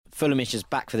Fulhamish is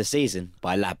back for the season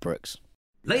by Ladbrokes.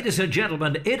 Ladies and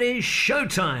gentlemen, it is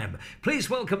showtime. Please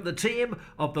welcome the team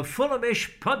of the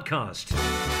Fulhamish podcast.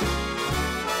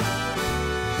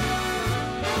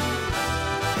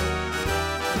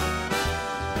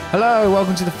 Hello,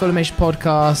 welcome to the Fulhamish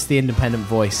podcast, the independent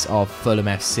voice of Fulham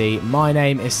FC. My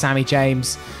name is Sammy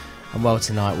James, and well,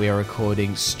 tonight we are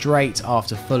recording straight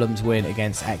after Fulham's win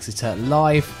against Exeter,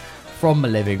 live from my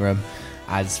living room,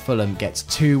 as Fulham gets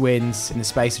 2 wins in the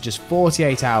space of just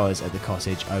 48 hours at the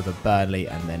Cottage over Burnley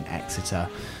and then Exeter.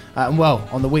 And well,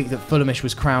 on the week that Fulhamish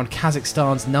was crowned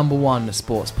Kazakhstan's #1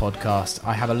 sports podcast,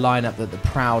 I have a lineup that the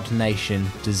proud nation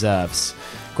deserves.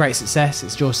 Great success,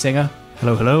 it's George Singer.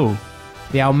 Hello, hello.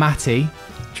 The Almaty,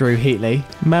 Drew Heatley.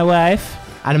 My wife.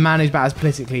 And a man who's about as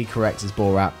politically correct as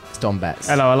Borat, it's Don Betts.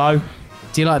 Hello, hello.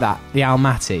 Do you like that? The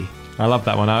Almaty. I love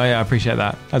that one. I appreciate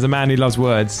that. As a man who loves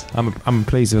words, I'm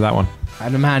pleased with that one.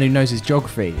 And a man who knows his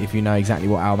geography, if you know exactly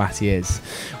what Almaty is.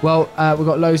 Well, we've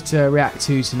got loads to react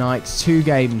to tonight. 2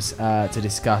 games to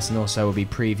discuss, and also we'll be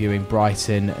previewing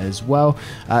Brighton as well.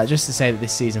 Just to say that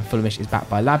this season Fulhamish is backed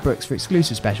by Ladbrokes. For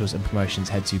exclusive specials and promotions,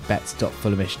 head to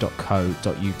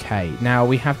bets.fulhamish.co.uk. Now,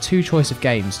 we have 2 choice of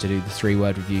games to do the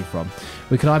 3-word review from.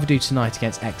 We can either do tonight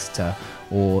against Exeter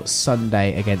or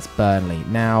Sunday against Burnley.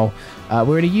 Now,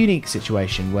 we're in a unique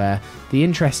situation where the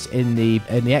interest in the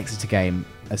Exeter game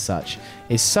as such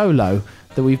is so low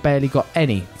that we've barely got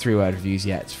any 3-word reviews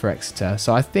yet for Exeter.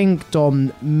 So I think,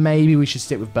 Dom, maybe we should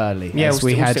stick with Burnley. Yeah, we'll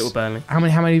stick with Burnley. How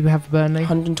many do we have for Burnley?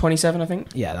 127, I think.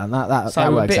 Yeah, that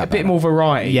so works out a bit more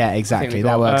variety. Yeah, exactly.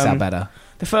 That works out better.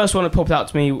 The first one that popped out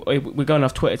to me, we're going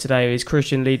off Twitter today, is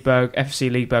Christian Liedberg,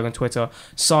 FFC Liedberg on Twitter.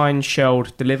 Signed,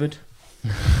 shelled, delivered.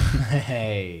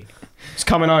 Hey. It's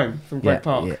coming home from Greg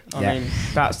Park. Yeah. I mean,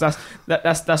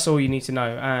 that's all you need to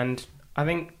know. And I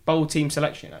think bold team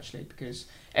selection, actually, because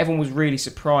everyone was really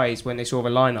surprised when they saw the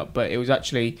lineup, but it was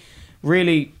actually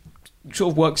really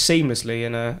sort of worked seamlessly.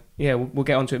 And we'll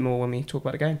get onto it more when we talk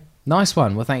about the game. Nice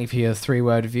one. Well, thank you for your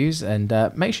 3-word reviews, and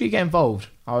make sure you get involved.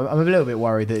 I'm a little bit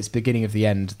worried that it's the beginning of the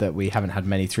end that we haven't had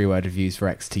many 3-word reviews for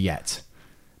Exeter yet.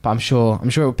 But I'm sure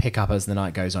it will pick up as the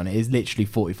night goes on. It is literally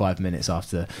 45 minutes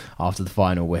after the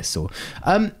final whistle.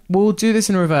 We'll do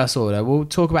this in reverse order. We'll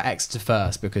talk about Exeter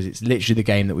first because it's literally the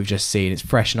game that we've just seen. It's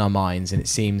fresh in our minds and it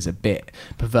seems a bit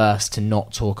perverse to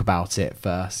not talk about it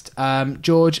first.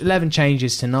 George, 11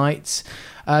 changes tonight.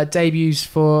 Debuts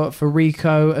for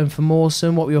Rico and for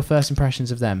Mawson. What were your first impressions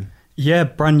of them? Yeah,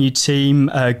 brand new team.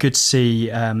 Good to see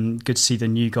the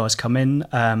new guys come in.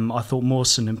 I thought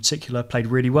Mawson in particular played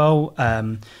really well.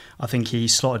 I think he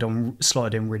slotted in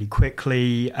really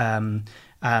quickly, and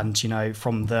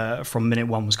from minute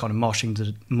one was kind of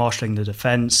marshalling the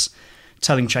defence,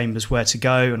 telling Chambers where to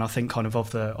go. And I think kind of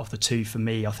the 2 for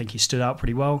me, I think he stood out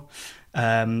pretty well.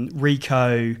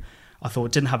 Rico, I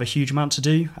thought didn't have a huge amount to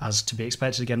do, as to be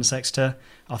expected against Exeter.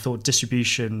 I thought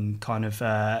distribution kind of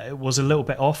it was a little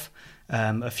bit off.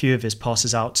 A few of his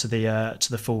passes out to the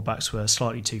fullbacks were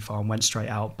slightly too far and went straight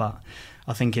out. But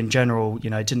I think in general,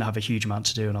 didn't have a huge amount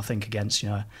to do. And I think against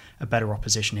a better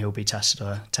opposition, he'll be tested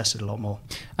a lot more.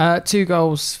 2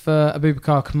 goals for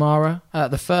Abubakar Kamara.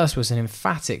 The first was an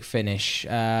emphatic finish.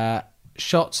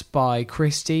 Shot by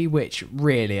Christie, which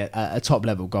really a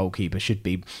top-level goalkeeper should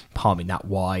be palming that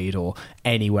wide or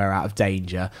anywhere out of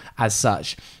danger. As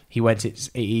such, he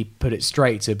put it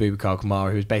straight to Abubakar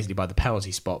Kamara, who was basically by the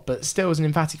penalty spot, but still was an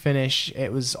emphatic finish.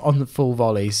 It was on the full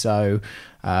volley, so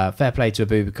fair play to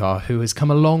Abubakar, who has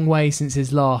come a long way since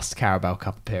his last Carabao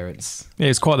Cup appearance. It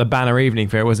was quite the banner evening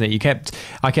for it, wasn't it?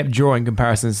 I kept drawing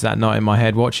comparisons that night in my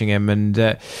head watching him, and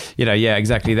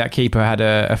exactly. That keeper had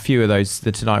a few of those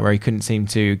tonight where he couldn't seem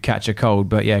to catch a cold,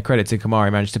 but yeah, credit to Kamara,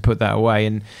 he managed to put that away,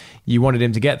 and you wanted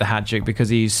him to get the hat-trick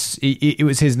because it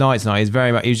was his night tonight.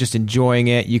 He was just enjoying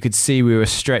it. You could see we were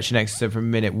stretching Exeter from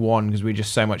minute 1 because we were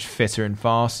just so much fitter and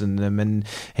faster than them, and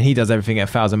he does everything at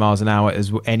 1,000 miles an hour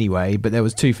anyway. But there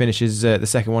was 2 finishes, the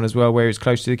second one as well, where he was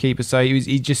close to the keeper. So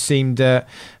he just seemed a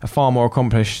far more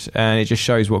accomplished, and it just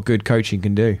shows what good coaching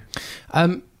can do.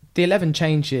 The 11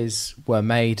 changes were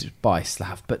made by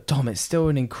Slav, but Dom, it's still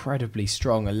an incredibly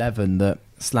strong 11 that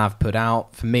Slav put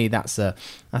out. For me, that's a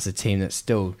team that's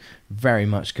still very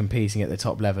much competing at the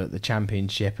top level at the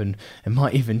Championship, and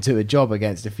might even do a job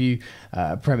against a few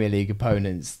Premier League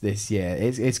opponents this year.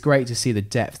 It's great to see the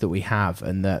depth that we have,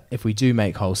 and that if we do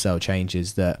make wholesale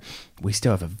changes, that we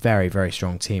still have a very, very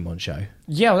strong team on show.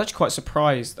 Yeah, I was actually quite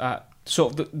surprised at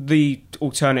sort of the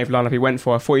alternative lineup he went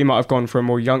for. I thought he might have gone for a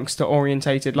more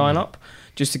youngster-orientated lineup,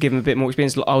 just to give him a bit more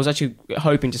experience. I was actually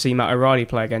hoping to see Matt O'Reilly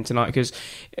play again tonight, because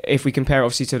if we compare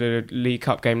obviously to the League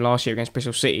Cup game last year against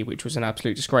Bristol City, which was an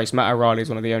absolute disgrace, Matt O'Reilly is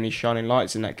one of the only shining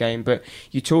lights in that game. But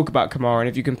you talk about Kamara, and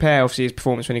if you compare obviously his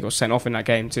performance when he got sent off in that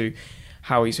game to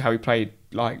how he played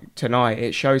like tonight,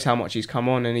 it shows how much he's come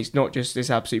on, and he's not just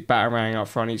this absolute batarang up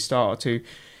front. He's started to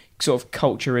sort of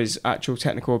culture his actual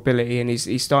technical ability, and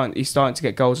he's starting to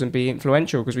get goals and be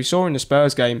influential, because we saw in the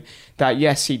Spurs game that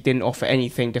yes, he didn't offer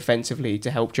anything defensively to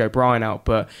help Joe Bryan out,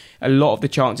 but a lot of the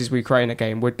chances we created in the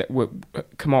game were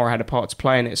Kamara had a part to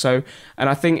play in it. So, and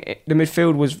I think the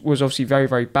midfield was obviously very,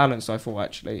 very balanced. I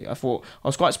thought I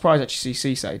was quite surprised actually to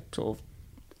see Cisse sort of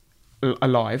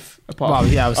alive, apart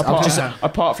from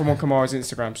on Kamara's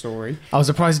Instagram story. I was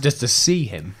surprised just to see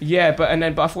him. Yeah, but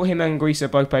I thought him and Anguissa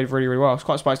both played really, really well. I was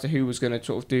quite surprised to who was going to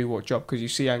sort of do what job, because you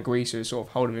see Anguissa as sort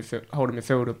of holding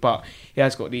midfielder, but he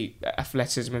has got the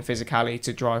athleticism and physicality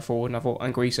to drive forward. And I thought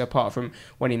Anguissa, apart from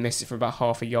when he missed it for about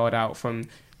half a yard out from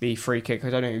the free kick,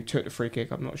 I don't know who took the free kick.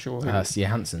 I'm not sure.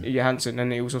 Johansson. Johansson,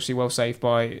 and it was obviously well saved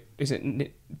by, is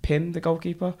it Pim, the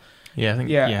goalkeeper? Yeah, I think.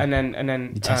 Yeah, and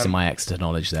then you're testing my extra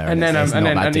knowledge there, and then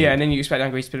you expect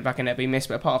Anguissa to put it back in there, but he missed.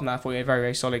 But apart from that, I thought he had a very,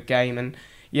 very solid game. And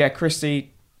yeah,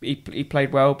 Christie, he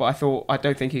played well, but I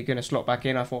don't think he's going to slot back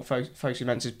in. I thought Fosu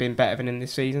Mensah has been better than him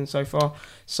this season so far.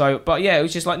 So, but yeah, it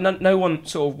was just like no one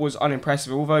sort of was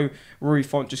unimpressive. Although Rui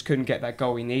Font just couldn't get that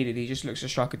goal he needed, he just looks a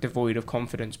striker devoid of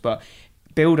confidence. But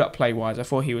build-up play-wise, I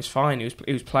thought he was fine.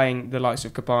 He was playing the likes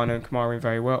of Cabana and Kamara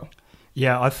very well.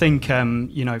 Yeah, I think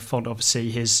Font,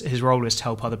 obviously his role is to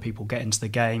help other people get into the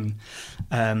game.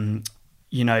 The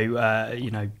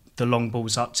long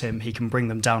balls up to him, he can bring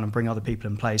them down and bring other people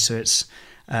in play. So it's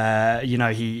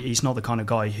he's not the kind of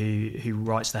guy who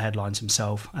writes the headlines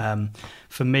himself.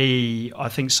 For me, I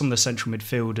think some of the central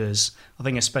midfielders, I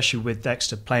think especially with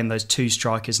Dexter playing those two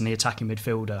strikers and the attacking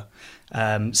midfielder,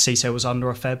 Cisse was under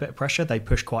a fair bit of pressure. They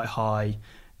pushed quite high.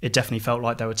 It definitely felt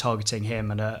like they were targeting him,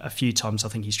 and a few times I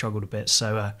think he struggled a bit.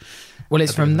 So,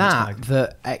 it's from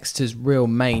that Exeter's real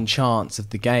main chance of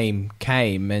the game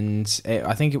came, and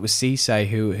I think it was Cisse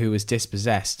who was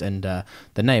dispossessed, and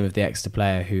the name of the Exeter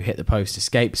player who hit the post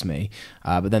escapes me.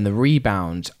 But then the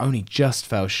rebound only just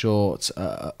fell short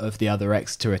of the other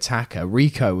Exeter attacker.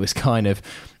 Rico was kind of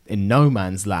in no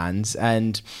man's land,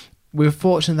 and we were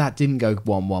fortunate that didn't go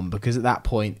 1-1, because at that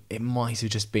point it might have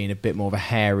just been a bit more of a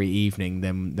hairy evening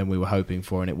than we were hoping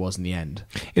for, and it was in the end.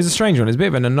 It's a strange one. It's a bit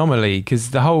of an anomaly,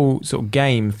 because the whole sort of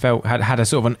game had a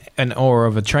sort of an aura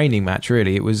of a training match.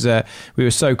 Really, it was. We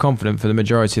were so confident for the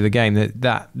majority of the game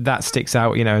that sticks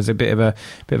out, as a bit of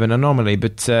an anomaly.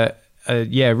 But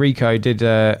Rico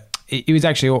did. He was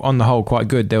actually on the whole quite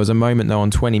good. There was a moment though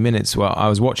on 20 minutes while I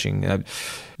was watching.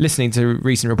 Listening to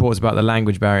recent reports about the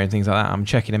language barrier and things like that, I'm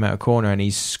checking him out a corner and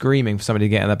he's screaming for somebody to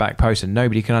get in the back post, and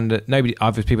nobody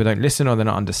either people don't listen or they're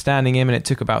not understanding him, and it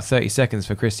took about 30 seconds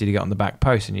for Christie to get on the back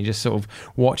post, and you're just sort of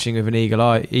watching with an eagle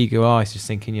eye, just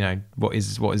thinking, what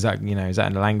is that? Is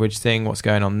that a language thing? What's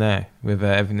going on there with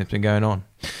everything that's been going on?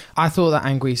 I thought that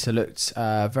Anguissa looked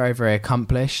very, very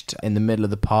accomplished in the middle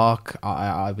of the park.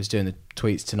 I was doing the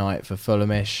tweets tonight for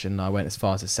Fulhamish, and I went as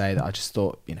far as to say that I just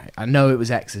thought, I know it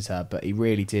was Exeter, but he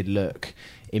really did look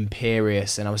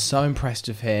imperious, and I was so impressed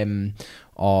with him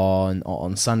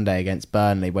on Sunday against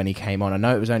Burnley when he came on. I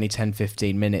know it was only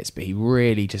 10-15 minutes, but he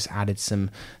really just added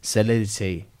some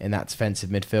solidity in that defensive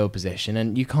midfield position,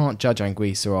 and you can't judge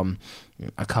Anguissa on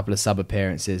a couple of sub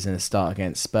appearances and a start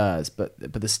against Spurs, but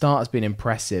the start has been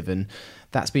impressive, and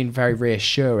that's been very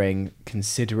reassuring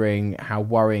considering how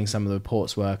worrying some of the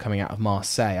reports were coming out of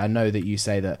Marseille. I know that you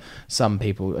say that some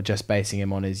people are just basing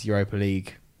him on his Europa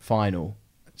League final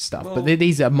stuff, but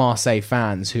these are Marseille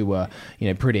fans who were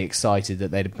pretty excited that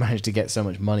they'd managed to get so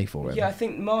much money for him. Yeah, I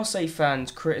think Marseille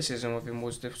fans' criticism of him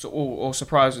was or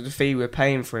surprise with the fee we're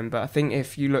paying for him, but I think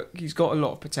if you look, he's got a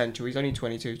lot of potential. He's only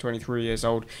 22, 23 years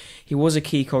old. He was a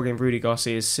key cog in Rudy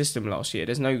Garcia's system last year.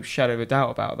 There's no shadow of a doubt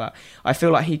about that. I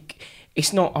feel like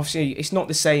it's not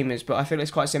the same as, but I feel it's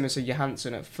quite similar to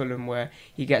Johansson at Fulham, where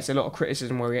he gets a lot of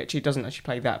criticism where he actually doesn't actually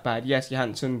play that bad. Yes,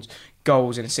 Johansson's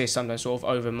goals and assists sometimes sort of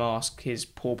overmask his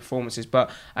poor performances, but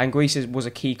Anguissa was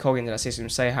a key cog into that system.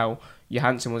 Say how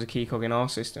Johansson was a key cog in our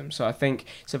system. So I think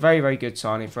it's a very, very good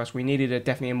signing for us. We needed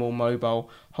definitely a more mobile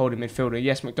holding midfielder.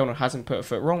 Yes, McDonald hasn't put a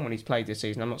foot wrong when he's played this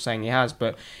season. I'm not saying he has,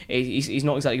 but he's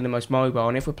not exactly the most mobile.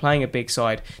 And if we're playing a big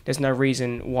side, there's no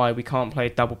reason why we can't play a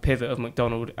double pivot of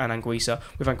McDonald and Anguissa,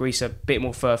 with Anguissa a bit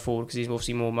more fur forward because he's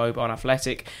obviously more mobile and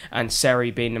athletic, and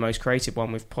Seri being the most creative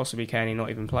one, with possibly Kenny not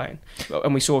even playing.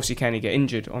 And we saw obviously Kenny get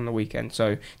injured on the weekend,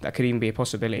 so that could even be a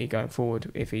possibility going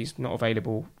forward if he's not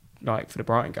available for the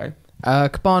Brighton game.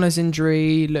 Cabana's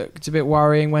injury looked a bit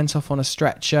worrying, went off on a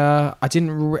stretcher.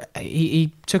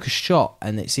 He took a shot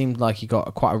and it seemed like he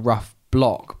got quite a rough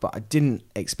block, but I didn't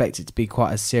expect it to be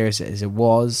quite as serious as it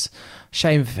was.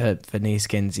 Shame for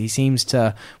Neeskins. He seems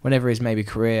to, whenever his maybe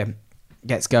career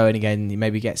gets going again, he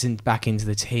maybe gets back into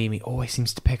the team, he always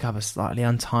seems to pick up a slightly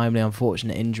untimely,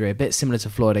 unfortunate injury, a bit similar to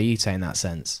Floyd Ayute in that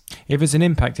sense. If it's an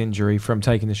impact injury from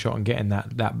taking the shot and getting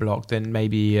that block, then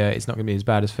maybe it's not going to be as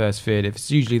bad as first feared. If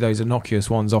it's usually those innocuous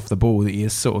ones off the ball that you're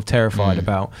sort of terrified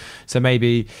about, so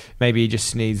maybe he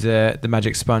just needs the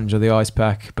magic sponge or the ice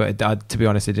pack. But to be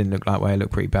honest, it didn't look that way. It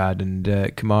looked pretty bad, and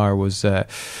Kamara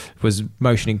was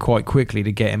motioning quite quickly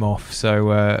to get him off.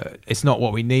 So it's not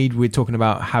what we need. We're talking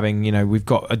about having, we've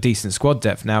got a decent squad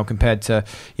depth now compared to,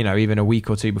 even a week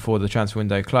or two before the transfer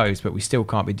window closed, but we still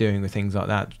can't be doing with things like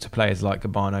that to players like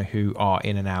Cabano who are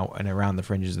in and out and around the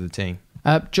fringes of the team.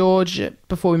 George,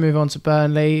 before we move on to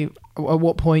Burnley, at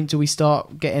what point do we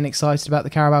start getting excited about the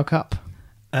Carabao Cup?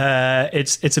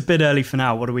 It's a bit early for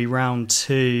now. What are we, round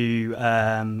 2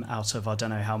 out of I don't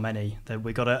know how many?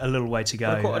 We got a little way to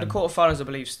go. Well, the quarterfinals, I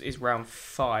believe, is round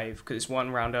 5 because it's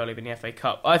one round earlier than the FA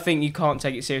Cup. I think you can't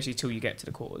take it seriously till you get to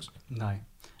the quarters. No,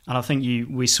 and I think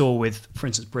we saw with, for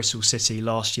instance, Bristol City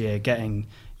last year getting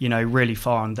really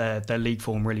far, and their league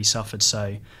form really suffered.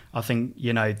 So I think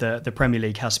the Premier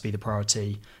League has to be the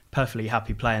priority. Perfectly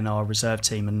happy playing our reserve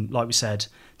team, and like we said,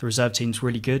 the reserve team's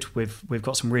really good. We've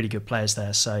got some really good players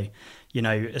there, so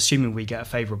assuming we get a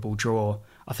favourable draw,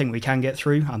 I think we can get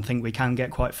through. I think we can get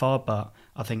quite far, but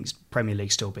I think Premier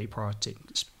League still got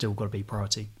to be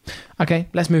priority. Okay,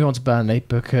 let's move on to Burnley,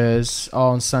 because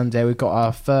on Sunday we've got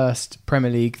our first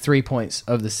Premier League 3 points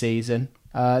of the season.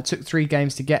 It took 3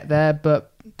 games to get there,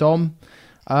 but Dom,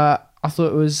 I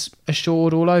thought it was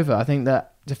assured all over. I think that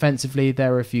defensively,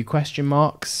 there are a few question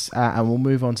marks, and we'll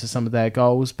move on to some of their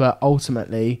goals. But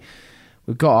ultimately,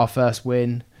 we've got our first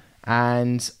win,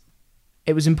 and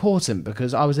it was important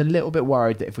because I was a little bit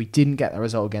worried that if we didn't get the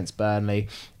result against Burnley,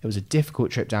 it was a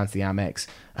difficult trip down to the Amex,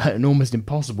 an almost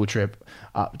impossible trip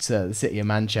up to the city of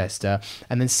Manchester,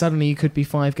 and then suddenly you could be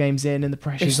 5 games in and the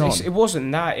pressure's on. It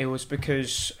wasn't that. It was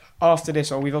because after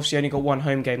this, we've obviously only got one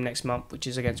home game next month, which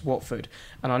is against Watford,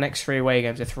 and our next 3 away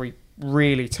games are 3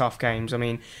 really tough games. I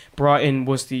mean, Brighton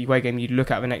was the away game you'd look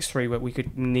at the next 3 where we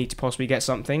could need to possibly get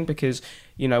something, because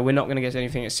we're not going to get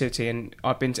anything at City, and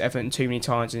I've been to Everton too many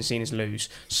times and seen us lose.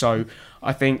 So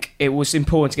I think it was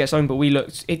important to get something, but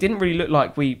it didn't really look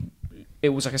like it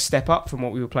was like a step up from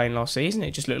what we were playing last season.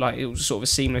 It just looked like it was sort of a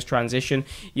seamless transition.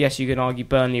 Yes, you can argue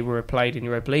Burnley were played in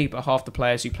Europa League, but half the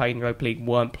players who played in Europa League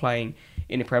weren't playing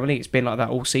in the Premier League. It's been like that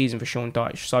all season for Sean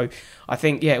Dyche. So I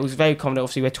think, it was very confident.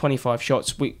 Obviously, we're 25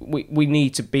 shots. We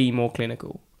need to be more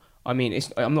clinical. I mean,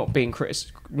 I'm not being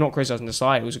not criticising the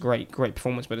side. It was a great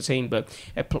performance by the team. But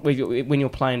when you're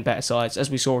playing better sides,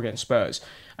 as we saw against Spurs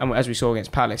and as we saw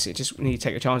against Palace, it just need to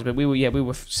take a chance. But we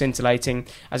were scintillating.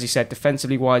 As you said,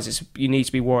 defensively wise, you need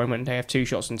to be worrying when they have 2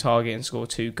 shots on target and score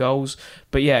 2 goals.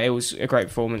 But it was a great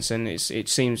performance, and it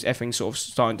seems everything's sort of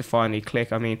starting to finally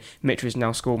click. I mean, Mitrovic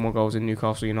now scored more goals than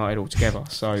Newcastle United altogether.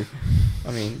 So,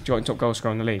 I mean, joint top goal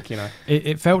scorer in the league.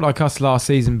 It felt like us last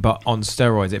season, but on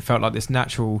steroids. It felt like this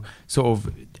natural sort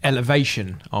of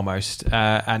elevation almost,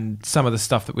 and some of the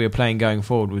stuff that we were playing going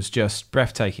forward was just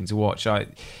breathtaking to watch.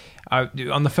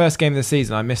 On the first game of the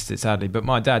season, I missed it sadly, but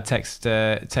my dad texts me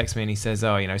and he says,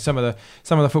 some of the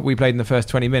football we played in the first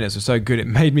 20 minutes was so good it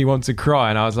made me want to cry,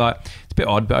 and I was like, it's a bit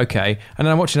odd, but okay. And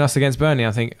then I'm watching us against Burnley,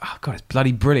 I think, oh god, it's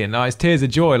bloody brilliant. It's tears of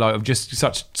joy, of just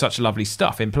such lovely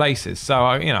stuff in places. So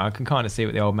I can kind of see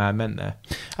what the old man meant there.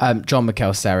 John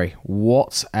Mikel Seri,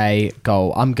 what a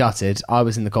goal! I'm gutted. I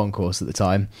was in the concourse at the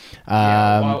time.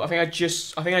 I think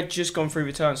I'd just gone through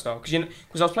the turnstile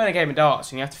because I was playing a game of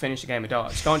darts, and you have to finish the game of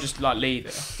darts. You can't just leave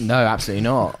it. No, absolutely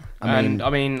not. I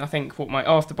mean, I think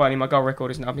after Burnley, my goal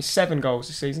record is now 7 goals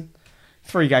this season,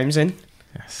 3 games in.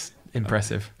 Yes,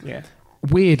 impressive. Yeah.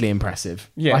 Weirdly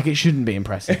impressive. Yeah. Like, it shouldn't be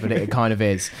impressive, but it kind of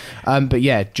is. But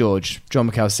yeah, John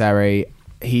Mikel Seri,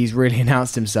 he's really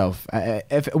announced himself.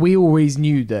 We always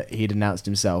knew that he'd announced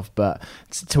himself, but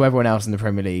to everyone else in the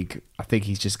Premier League, I think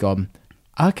he's just gone,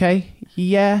 okay,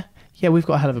 yeah, yeah, we've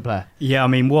got a hell of a player. Yeah, I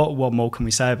mean, what more can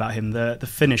we say about him? The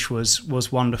finish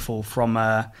was wonderful. From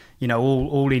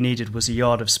all he needed was a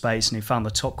yard of space, and he found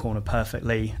the top corner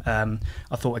perfectly.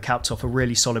 I thought it capped off a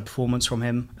really solid performance from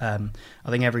him. I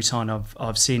think every time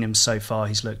I've seen him so far,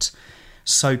 he's looked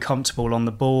so comfortable on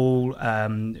the ball,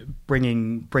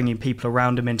 bringing people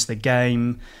around him into the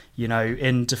game.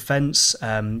 In defence,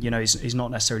 he's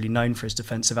not necessarily known for his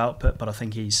defensive output, but I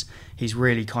think he's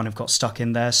really kind of got stuck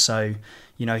in there. So,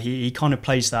 he kind of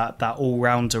plays that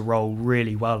all-rounder role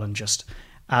really well, and just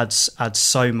adds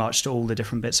so much to all the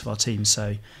different bits of our team.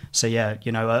 So yeah,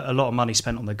 a lot of money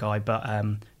spent on the guy, but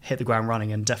hit the ground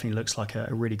running and definitely looks like a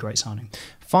really great signing.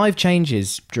 5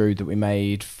 changes, Drew, that we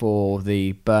made for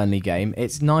the Burnley game.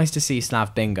 It's nice to see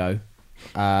Slav Bingo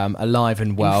alive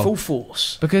and well, in full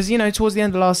force, because towards the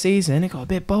end of last season it got a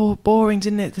bit boring,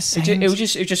 didn't it? It was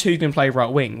just who can play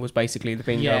right wing was basically the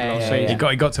Bingo of last season.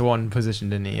 He got to one position,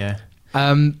 didn't he? Yeah.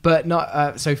 But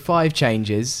not so 5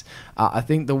 changes. I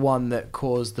think the one that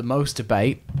caused the most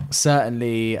debate,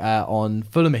 certainly on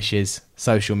Fulhamish's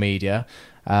social media,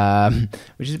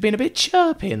 which has been a bit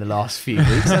chirpy in the last few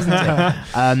weeks, hasn't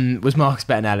it? Was Marcus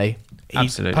Bettinelli. He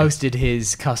Absolutely. posted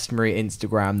his customary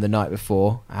Instagram the night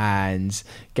before and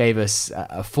gave us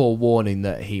a forewarning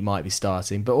that he might be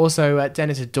starting. But also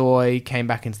Dennis Adoy came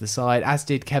back into the side, as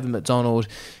did Kevin McDonald.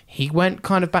 He went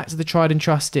kind of back to the tried and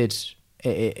trusted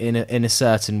in a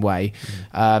certain way.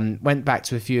 Went back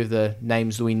to a few of the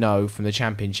names that we know from the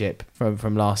Championship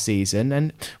from last season,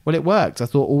 and well, it worked. I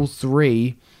thought all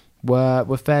 3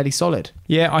 were fairly solid.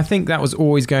 Yeah, I think that was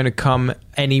always going to come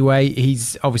anyway.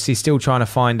 He's obviously still trying to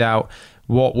find out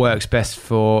what works best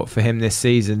for him this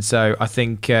season. So I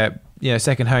think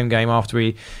second home game after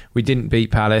we didn't beat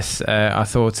Palace, I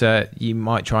thought you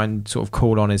might try and sort of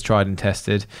call on his tried and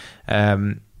tested.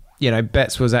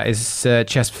 Betts was at his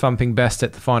chest thumping best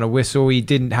at the final whistle. He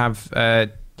didn't have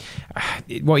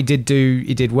what he did do.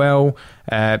 He did well.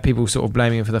 People sort of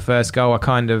blaming him for the first goal. I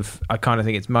kind of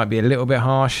think it might be a little bit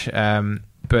harsh.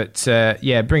 But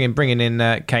bringing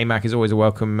in K-Mac is always a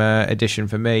welcome addition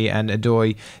for me. And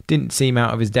Adoy didn't seem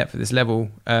out of his depth at this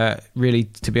level, really,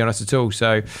 to be honest at all.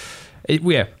 So. It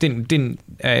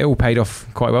all paid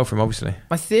off quite well for him, obviously.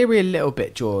 My theory a little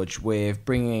bit, George, with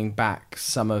bringing back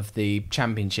some of the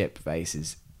Championship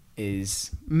faces is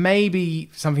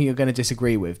maybe something you're going to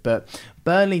disagree with, but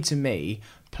Burnley, to me,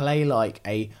 play like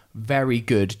a very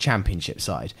good Championship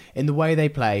side. In the way they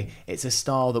play, it's a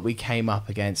style that we came up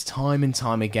against time and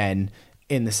time again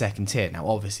in the second tier. Now,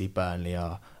 obviously, Burnley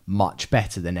are much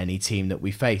better than any team that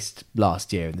we faced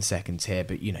last year in the second tier,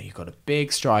 but you've got a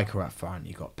big striker up front,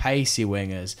 you've got pacey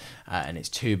wingers, and it's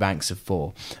 2 banks of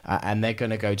 4, and they're going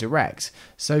to go direct.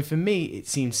 So for me, it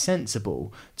seems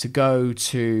sensible to go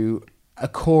to a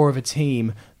core of a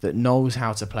team that knows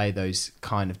how to play those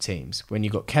kind of teams. When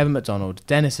you've got Kevin McDonald,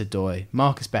 Dennis Adoy,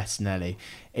 Marcus Bettinelli,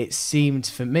 it seemed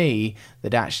for me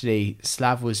that actually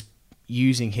Slav was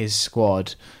using his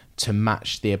squad to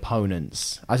match the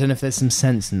opponents. I don't know if there's some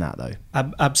sense in that, though.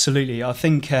 Absolutely. I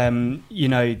think,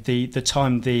 the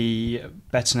time the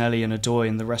Bettinelli and Adoy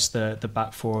and the rest of the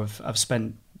back 4 have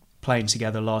spent playing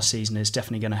together last season is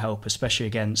definitely going to help, especially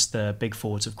against the big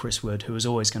forwards of Chris Wood, who was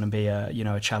always going to be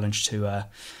a challenge to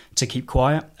keep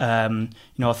quiet. I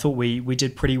thought we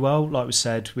did pretty well. Like we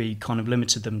said, we kind of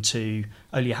limited them to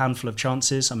only a handful of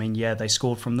chances. I mean, yeah, they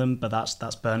scored from them, but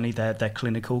that's Burnley. They're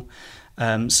clinical.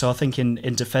 So I think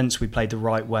in defence we played the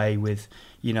right way with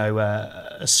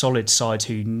a solid side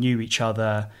who knew each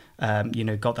other,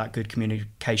 got that good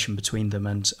communication between them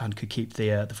and could keep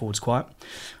the forwards quiet.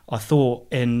 I thought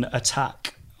in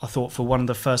attack, for one of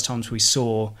the first times we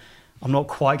saw, I'm not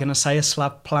quite going to say a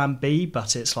slab plan B,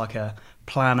 but it's like a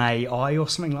plan AI or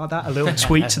something like that, a little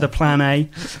tweak to the plan A.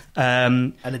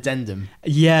 An addendum.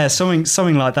 Yeah,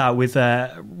 something like that with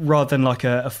rather than like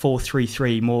a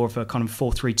 4-3-3, more of a kind of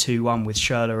 4-3-2-1 with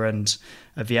Schürrle and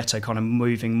Vieto kind of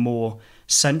moving more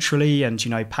centrally and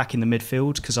packing the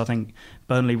midfield, because I think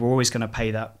Burnley were always going to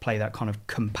play that kind of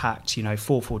compact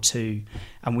 4-4-2,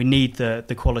 and we need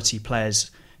the quality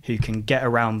players who can get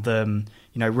around them,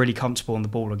 really comfortable on the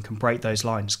ball and can break those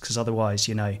lines, because otherwise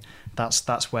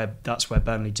that's where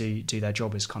Burnley do their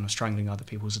job, is kind of strangling other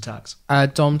people's attacks.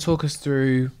 Dom, talk us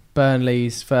through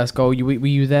Burnley's first goal. Were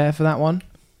you there for that one?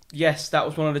 Yes, that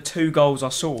was one of the 2 goals I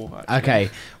saw, actually. Okay,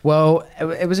 well,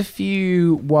 it was a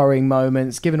few worrying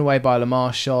moments given away by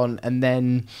Lamarchon, and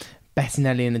then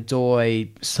Bettinelli and Adoy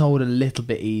sold a little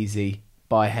bit easy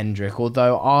by Hendrick,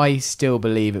 although I still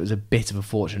believe it was a bit of a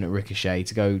fortunate ricochet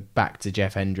to go back to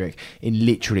Jeff Hendrick in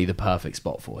literally the perfect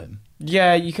spot for him.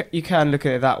 Yeah, you can look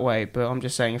at it that way, but I'm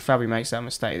just saying if Fabi makes that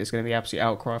mistake, there's going to be absolute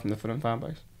outcry from the Fulham fan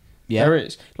base. Yeah. There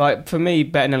is. Like, for me,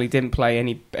 Bettinelli didn't play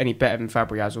any better than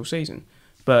Fabregas all season.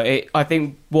 But I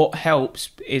think what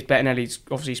helps is Bettinelli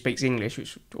obviously speaks English,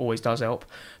 which always does help.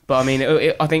 But I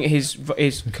mean, I think his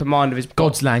command of his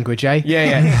God's language, eh?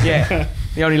 Yeah.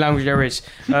 The only language there is.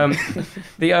 But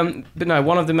no,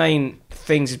 one of the main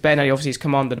things is Bettinelli obviously has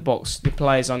command of the box. The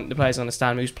players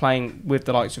understand who's playing with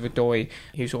the likes of Odoi,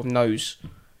 who sort of knows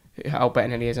how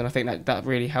Bettinelli is, and I think that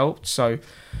really helped. So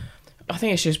I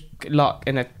think it's just luck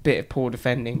and a bit of poor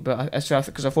defending. But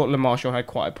because I thought Le Marchand had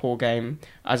quite a poor game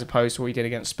as opposed to what he did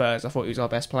against Spurs. I thought he was our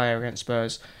best player against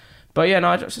Spurs. But yeah, no,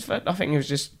 I think it was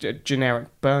just a generic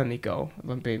Burnley goal, if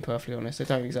I'm being perfectly honest. They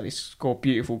don't exactly score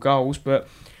beautiful goals, but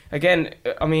again,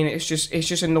 I mean, it's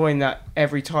just annoying that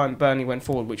every time Burnley went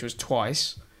forward, which was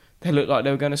twice, they looked like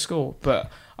they were going to score. But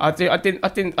I didn't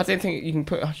think you can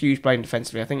put a huge blame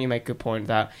defensively. I think you make a good point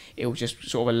that it was just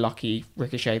sort of a lucky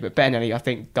ricochet. But Bettinelli, I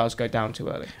think, does go down too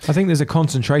early. I think there's a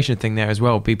concentration thing there as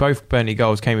well. Both Burnley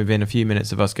goals came within a few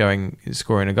minutes of us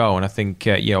scoring a goal, and I think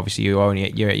obviously you're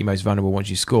at your most vulnerable once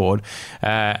you scored,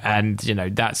 and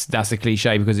that's a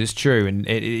cliche because it's true. And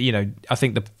I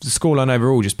think the scoreline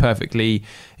overall just perfectly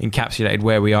encapsulated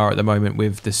where we are at the moment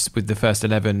with the first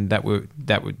 11 that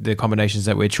the combinations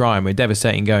that we're trying. We're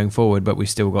devastating going forward, but we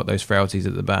still got those frailties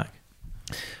at the back.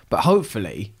 But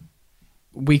hopefully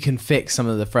we can fix some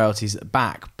of the frailties at the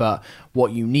back. But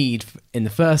what you need in the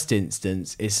first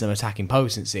instance is some attacking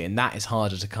potency, and that is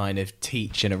harder to kind of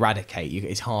teach and eradicate.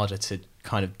 It's harder to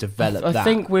kind of develop that. I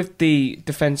think with the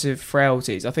defensive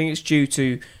frailties, I think it's due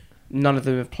to none of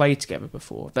them have played together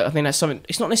before. I think that's something,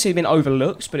 it's not necessarily been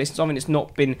overlooked, but it's something that's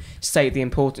not been stated the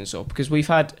importance of, because we've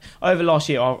had, over last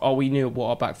year, we knew what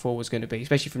our back four was going to be,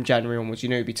 especially from January onwards. You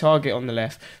knew it'd be Target on the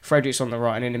left, Fredericks on the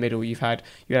right, and in the middle you'd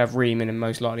have Riemann and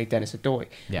most likely Dennis Odoi.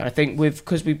 Yeah. And I think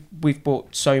because we've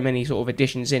brought so many sort of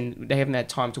additions in, they haven't had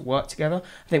time to work together.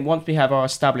 I think once we have our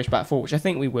established back four, which I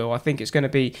think we will, I think it's going to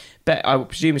be, I would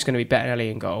presume it's going to be Bettinelli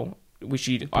in goal, which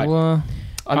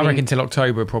I reckon till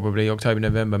October, probably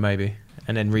November maybe,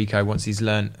 and then Rico, once he's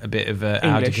learnt a bit of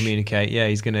how to communicate,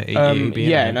 he's gonna be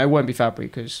it won't be Fabry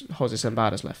because Jose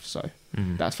Sambada's left, so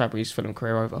that's Fabry's Fulham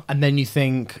career over. And then you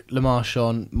think Le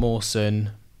Marchand,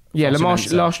 Mawson, Le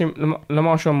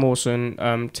Marchand, Mawson,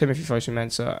 Timothy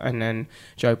Fosu-Mensah, and then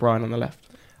Joe Bryan on the left,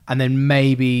 and then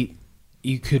maybe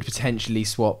you could potentially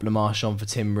swap Le Marchand for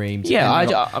Tim Ream.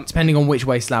 Depending on which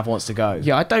way Slav wants to go.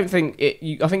 Yeah, I don't think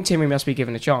I think Tim Ream must be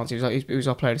given a chance. He was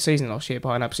our player of the season last year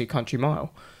by an absolute country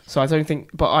mile. So I don't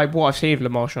think. But what I've seen of Le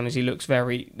Marchand is he looks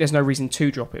there's no reason to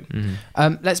drop him.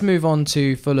 Let's move on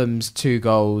to Fulham's 2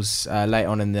 goals late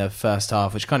on in the first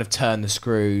half, which kind of turned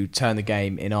the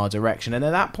game in our direction. And at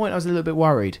that point, I was a little bit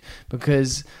worried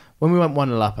because when we went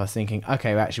 1-0 up, I was thinking,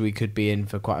 okay, well, actually, we could be in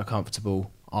for quite a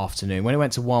comfortable afternoon. When it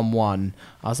went to 1-1,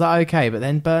 I was like, okay, but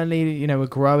then Burnley, were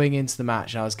growing into the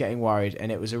match, and I was getting worried, and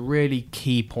it was a really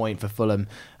key point for Fulham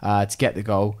to get the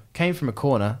goal. Came from a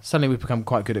corner. Suddenly we've become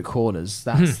quite good at corners.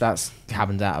 That's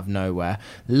happened out of nowhere.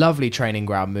 Lovely training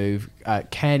ground move.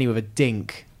 Kearney with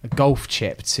a golf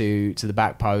chip to the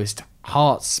back post.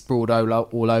 Hearts sprawled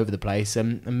all over the place,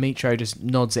 and Mitro just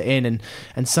nods it in,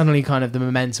 and suddenly kind of the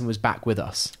momentum was back with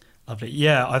us. Lovely.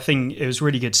 Yeah, I think it was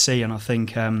really good to see, and I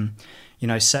think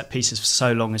set pieces for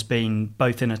so long has been,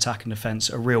 both in attack and defence,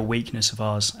 a real weakness of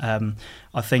ours.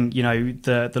 I think,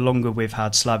 the longer we've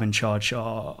had Slav in charge,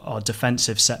 our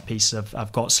defensive set pieces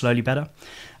have got slowly better.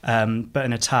 But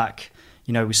in attack,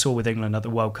 we saw with England at the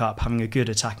World Cup, having a good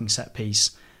attacking set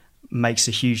piece makes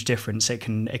a huge difference. It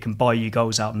can buy you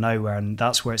goals out of nowhere, and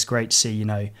that's where it's great to see,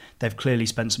 they've clearly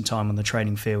spent some time on the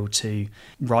training field to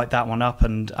write that one up,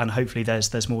 and hopefully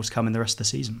there's more to come in the rest of the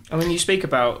season. I mean, you speak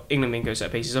about England being good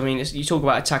set pieces. I mean, you talk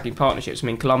about attacking partnerships. I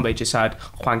mean, Colombia just had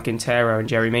Juan Quintero and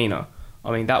Jerry Mina.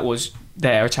 I mean, that was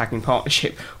their attacking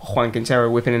partnership. Juan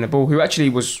Quintero whipping in the ball, who actually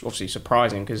was obviously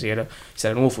surprising because he's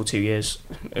had an awful 2 years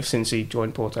since he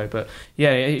joined Porto. But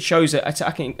yeah, it shows that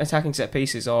attacking set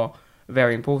pieces are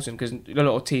very important, because a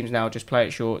lot of teams now just play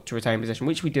it short to retain possession,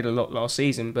 which we did a lot last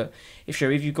season. But if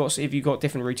you've got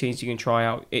different routines you can try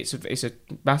out, it's a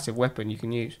massive weapon you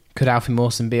can use. Could Alfie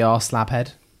Mawson be our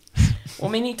slabhead? Well,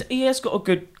 I mean, he has got a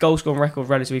good goal scoring record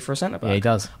relatively for a centre back. Yeah, he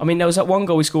does. I mean, there was that one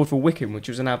goal he scored for Wickham, which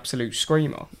was an absolute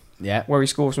screamer. Yeah, where he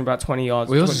scores from about 20 yards.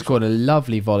 We also scored a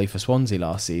lovely volley for Swansea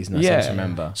last season. I seem to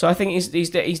remember. So I think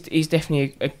he's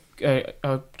definitely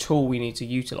a tool we need to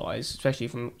utilise, especially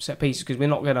from set pieces, because we're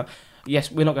not going to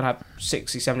have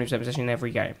 60-70% possession in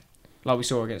every game like we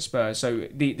saw against Spurs. So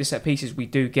the set pieces we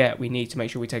do get, we need to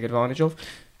make sure we take advantage of.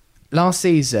 Last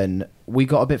season, we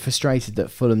got a bit frustrated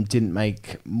that Fulham didn't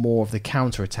make more of the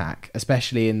counter-attack,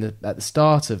 especially at the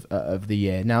start of the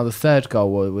year. Now, the third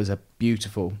goal was a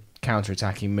beautiful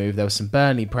counter-attacking move. There was some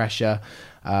Burnley pressure.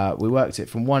 We worked it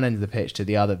from one end of the pitch to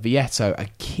the other. Vieto, a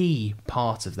key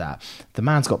part of that. The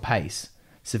man's got pace.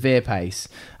 Severe pace.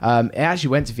 It actually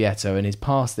went to Vieto, and his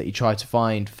pass that he tried to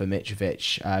find for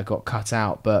Mitrovic got cut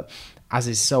out. But as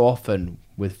is so often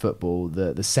with football,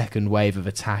 the second wave of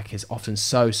attack is often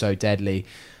so deadly.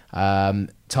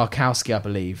 Tarkowski, I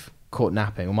believe, caught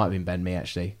napping, or might have been Ben Mee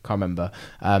actually, can't remember.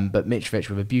 But Mitrovic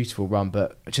with a beautiful run,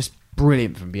 but just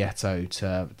brilliant from Vieto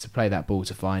to play that ball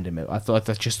to find him. I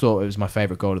just thought it was my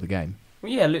favourite goal of the game.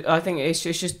 Well, yeah, I think it's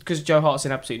just because Joe Hart's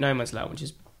in absolute no man's land, which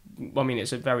is, I mean,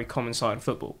 it's a very common sight in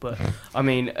football. But I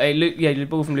mean, the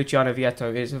ball from Luciano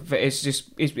Vieto is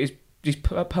just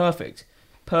perfect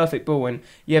ball. And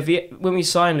yeah, when we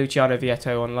signed Luciano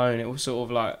Vieto on loan, it was sort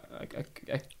of like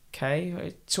okay,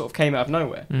 it sort of came out of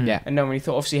nowhere. Yeah, and no one really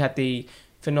thought. Obviously, he had the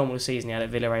phenomenal season he had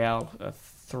at Villarreal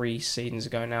 3 seasons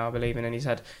ago now, I believe, and then he's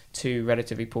had 2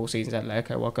 relatively poor seasons at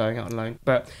Lecco while going out on loan.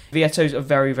 But Vieto's a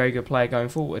very, very good player going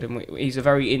forward, and he's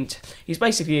he's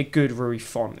basically a good Rui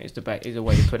Font is the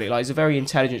way to put it. Like, he's a very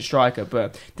intelligent striker,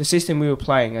 but the system we were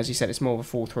playing, as you said, it's more of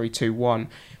a 4-3-2-1.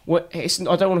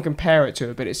 I don't want to compare it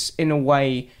to it, but it's in a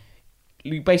way,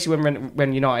 basically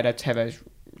when United had Tevez,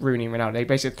 Rooney and Ronaldo, they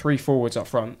basically had 3 forwards up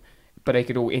front, but they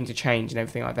could all interchange and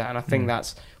everything like that. And I think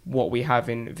that's what we have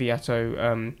in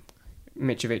Vieto,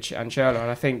 Mitrovic and Schürrle,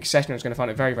 and I think Sessegnon's going to find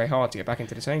it very, very hard to get back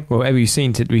into the team. Well, we've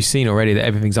seen already that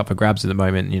everything's up for grabs at the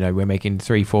moment. You know, we're making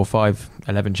 3, 4, 5,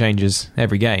 11 changes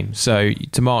every game. So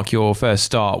to mark your first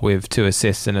start with 2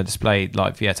 assists and a display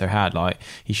like Vieto had, like,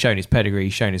 he's shown his pedigree,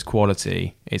 he's shown his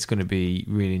quality. It's going to be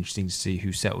really interesting to see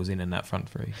who settles in that front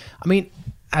three. I mean,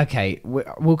 okay,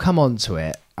 we'll come on to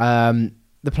it.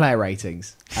 The player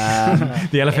ratings.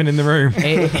 The elephant in the room.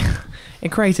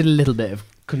 It created a little bit of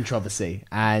controversy,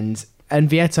 and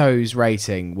Vieto's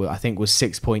rating, I think, was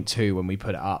 6.2 when we put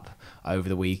it up over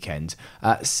the weekend.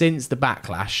 Since the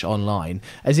backlash online,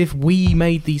 as if we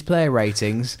made these player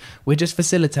ratings, we're just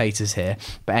facilitators here.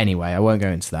 But anyway, I won't go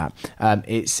into that.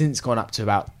 It's since gone up to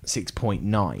about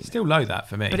 6.9. Still low, that,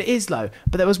 for me. But it is low.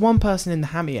 But there was one person in the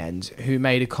hammy end who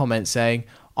made a comment saying,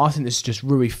 I think this is just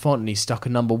Rui Font, and he stuck a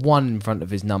number 1 in front of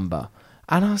his number.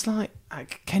 And I was like,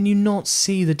 can you not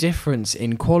see the difference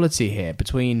in quality here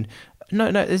between... No,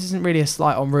 this isn't really a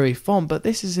slight on Rui Font, but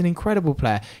this is an incredible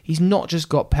player. He's not just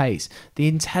got pace. The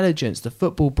intelligence, the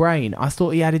football brain, I thought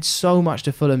he added so much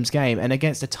to Fulham's game, and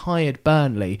against a tired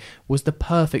Burnley was the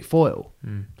perfect foil.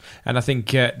 And I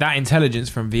think that intelligence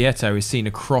from Vieto is seen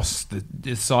across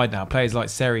the side now. Players like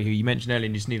Seri, who you mentioned earlier,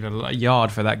 just needed a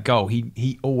yard for that goal.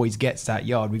 He always gets that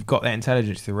yard. We've got that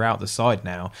intelligence throughout the side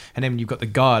now. And then you've got the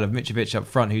guile of Mitrovic up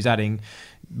front, who's adding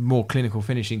more clinical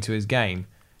finishing to his game.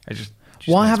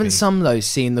 Why haven't some of those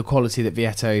seen the quality that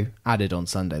Vieto added on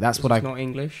Sunday? That's what It's not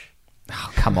English.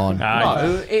 Oh, come on.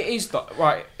 No, it is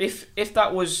right. If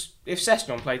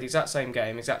Sessignon played the exact same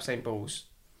game, exact same balls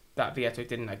that Vieto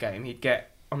did in that game, he'd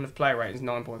get on the player ratings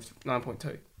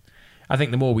 9.2. I think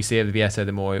the more we see of Vieto,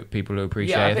 the more people will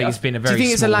appreciate it. I think it's been a very do you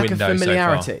think it's a lack of window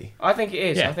familiarity? I think it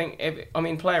is. Yeah. I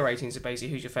think player ratings are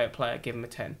basically who's your favourite player, give them a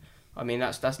 10. I mean,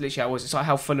 that's literally how it was. It's like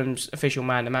how Fulham's official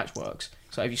man of the match works.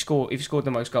 So if you scored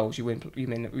the most goals, you win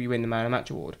the man of the match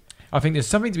award. I think there's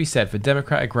something to be said for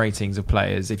democratic ratings of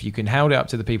players. If you can hold it up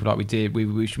to the people like we did, we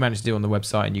managed to do on the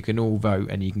website, and you can all vote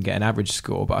and you can get an average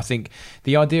score. But I think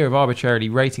the idea of arbitrarily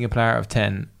rating a player out of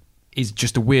 10 is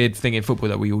just a weird thing in football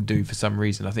that we all do for some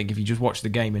reason. I think if you just watch the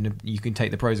game and you can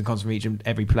take the pros and cons from each and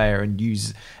every player and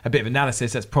use a bit of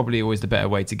analysis, that's probably always the better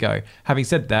way to go. Having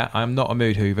said that, I'm not a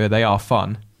mood hoover. They are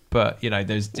fun. But,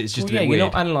 it's just a bit weird.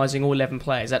 You're not analysing all 11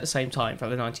 players at the same time for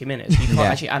the 90 minutes. You can't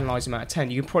actually analyse them out of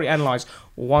 10. You can probably analyse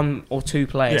 1 or 2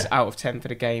 players out of 10 for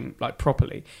the game, like,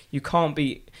 properly. You can't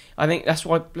be... I think that's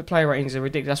why the player ratings are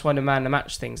ridiculous. That's why the man of the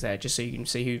match thing's there, just so you can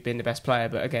see who's been the best player.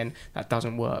 But again, that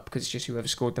doesn't work because it's just whoever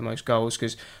scored the most goals,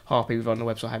 because half people on the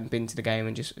website haven't been to the game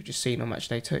and just seen on match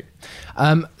day 2.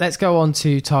 Let's go on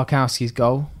to Tarkowski's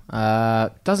goal.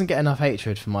 Doesn't get enough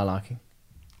hatred for my liking.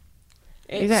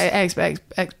 He's an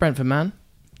ex-Brentford man.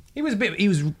 He was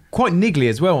quite niggly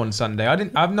as well on Sunday.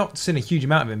 I've not seen a huge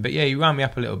amount of him, but yeah, he wound me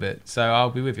up a little bit. So I'll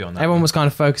be with you on that. Everyone was kind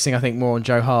of focusing, I think, more on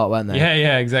Joe Hart, weren't they?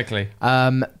 Yeah, exactly.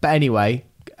 But anyway,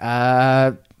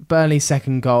 Burnley's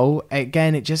second goal,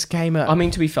 again, it just came at... I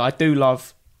mean, to be fair, I do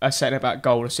love a centre-back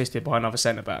goal assisted by another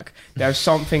centre-back. There's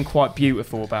something quite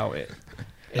beautiful about it.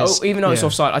 Even though it's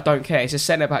offside, I don't care. It's a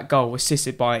centre-back goal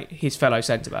assisted by his fellow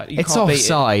centre-back. It's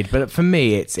offside, but for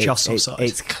me, it's offside.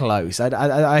 It's close.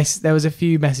 There was a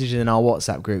few messages in our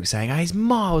WhatsApp group saying, he's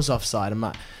miles offside. I'm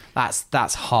like,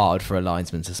 that's hard for a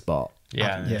linesman to spot.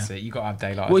 Yeah, that's it. You got to have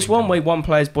daylight. Well, it's one way one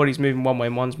player's body's moving one way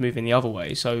and one's moving the other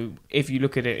way. So if you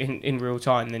look at it in real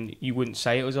time, then you wouldn't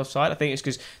say it was offside. I think it's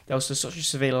because there was such a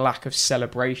severe lack of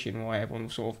celebration why everyone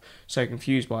was sort of so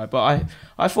confused by it. But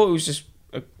I thought it was just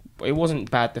it wasn't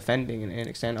bad defending in an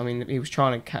extent. I mean, he was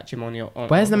trying to catch him on the.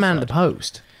 Where's the man at the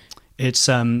post? It's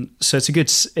so it's a good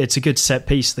set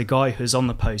piece. The guy who's on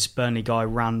the post, Burnley guy,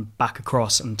 ran back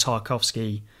across and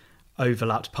Tarkovsky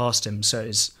overlapped past him. So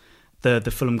it's the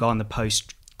Fulham guy on the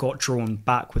post got drawn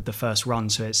back with the first run.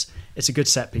 So it's a good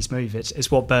set piece move.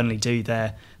 It's what Burnley do.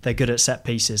 They're good at set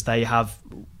pieces. They have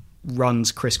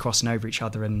runs crisscrossing over each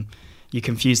other and you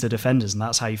confuse the defenders, and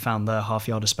that's how you found the half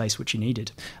yard of space which you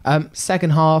needed.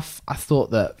 Second half, I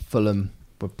thought that Fulham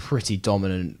were pretty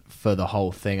dominant for the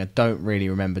whole thing. I don't really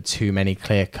remember too many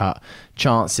clear-cut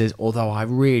chances, although I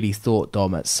really thought,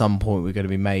 Dom, at some point we were going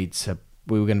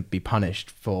to be punished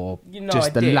for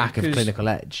the lack of clinical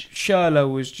edge.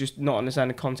 Schürrle was just not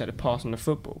understanding the concept of passing the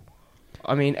football.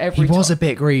 I mean, he was a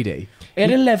bit greedy. He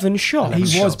had 11 shots.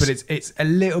 He was, but it's a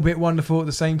little bit wonderful at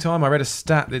the same time. I read a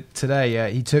stat that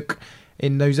today he took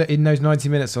in those 90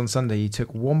 minutes on Sunday. He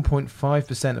took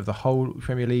 1.5% of the whole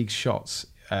Premier League shots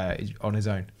on his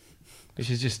own,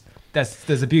 which is just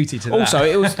there's a beauty to that. Also,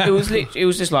 it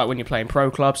was just like when you're playing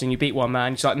pro clubs and you beat one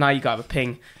man. It's like now you got to have a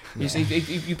ping. Yeah.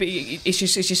 It's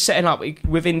just setting up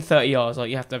within 30 yards.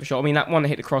 Like you have to have a shot. I mean, that one that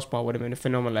hit the crossbar would have been a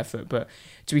phenomenal effort. But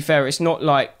to be fair, it's not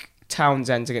like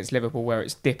Townsend's against Liverpool where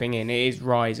it's dipping in. It is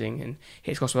rising and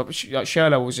hits crossbar. But like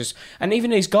Schürrle was just, and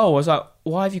even his goal, I was like,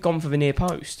 why have you gone for the near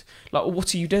post? Like,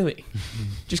 what are you doing?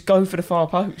 Just go for the far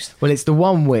post. Well, it's the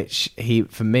one which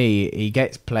he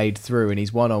gets played through and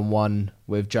he's one-on-one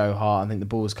with Joe Hart. I think the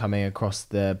ball's coming across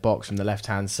the box from the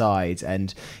left-hand side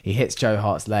and he hits Joe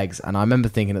Hart's legs. And I remember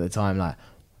thinking at the time, like,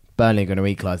 Burnley are going to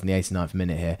equalise in the 89th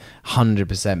minute here,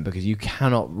 100%, because you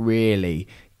cannot really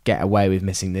get away with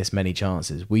missing this many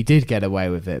chances. We did get away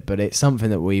with it, but it's something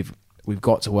that we've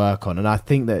got to work on. And I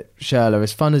think that Schürrle,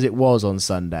 as fun as it was on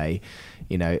Sunday,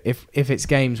 you know, if it's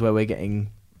games where we're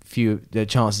getting the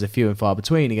chances are few and far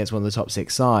between against one of the top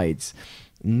six sides,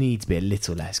 need to be a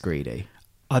little less greedy.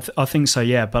 I think so,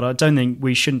 yeah, but I don't think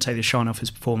we shouldn't take the shine off his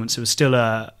performance. It was still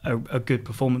a good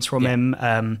performance from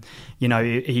him. You know,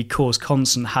 he caused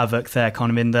constant havoc there,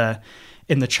 kind of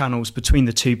in the channels between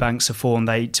the two banks of four, and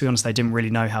to be honest, they didn't really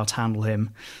know how to handle him.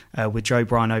 With Joe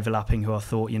Bryan overlapping, who I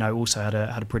thought, you know, also had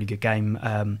a pretty good game.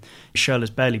 Schürrle's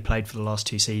barely played for the last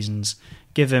 2 seasons.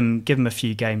 Give him a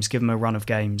few games, give him a run of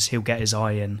games. He'll get his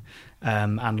eye in,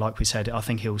 and like we said, I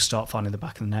think he'll start finding the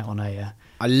back of the net on a.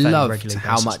 I loved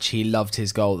how much he loved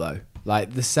his goal, though.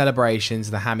 Like the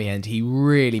celebrations, the hammy end, he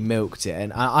really milked it,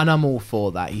 and I'm all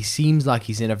for that. He seems like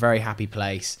he's in a very happy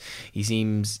place. He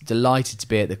seems delighted to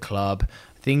be at the club.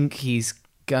 I think he's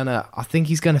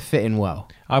gonna fit in well.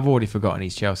 I've already forgotten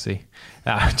he's Chelsea.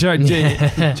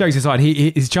 Jokes aside,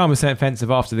 his charm was so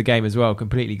offensive after the game as well.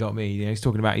 Completely got me. You know, he's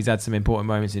talking about he's had some important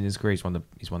moments in his career. He's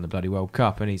won the bloody World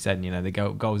Cup, and he said, you know, the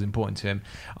goal is important to him.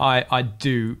 I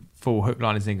do fall hook,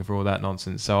 line and sinker for all that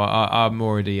nonsense. So I'm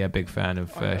already a big fan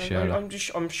of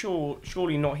Schürrle. I'm sure,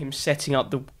 surely not him setting up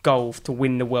the goal to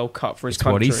win the World Cup for his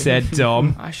country. What he said,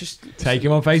 Dom. Take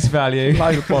him on face value.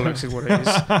 Load of bollocks is what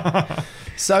it is.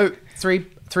 So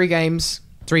three games,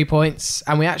 3 points,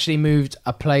 and we actually moved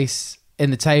a place in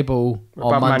the table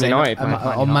on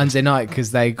Monday night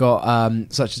because they got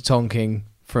such a tonking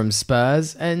from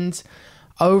Spurs, and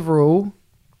overall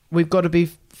we've got to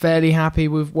be fairly happy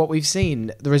with what we've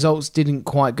seen. The results didn't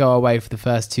quite go away for the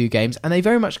first 2 games, and they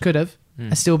very much could have.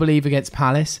 I still believe against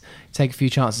Palace, take a few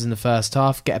chances in the first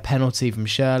half, get a penalty from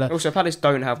Schürrle. Also, Palace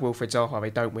don't have Wilfried Zaha, they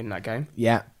don't win that game.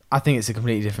 Yeah, I think it's a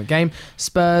completely different game.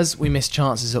 Spurs, we missed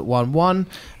chances at 1-1.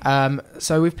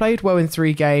 So we've played well in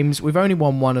 3 games. We've only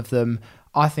won 1 of them.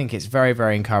 I think it's very,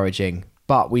 very encouraging.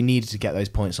 But we needed to get those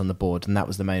points on the board, and that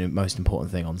was the most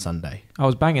important thing on Sunday. I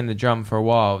was banging the drum for a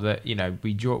while that, you know,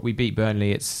 we beat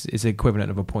Burnley. It's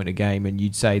equivalent of a point a game, and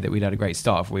you'd say that we'd had a great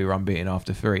start if we were unbeaten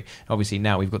after 3. Obviously,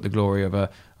 now we've got the glory of a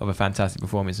fantastic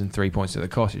performance and 3 points at the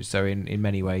Cottage. So in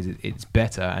many ways, it's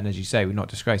better. And as you say, we've not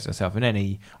disgraced ourselves in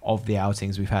any of the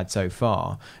outings we've had so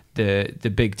far.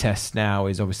 The big test now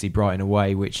is obviously Brighton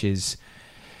away, which is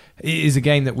a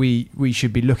game that we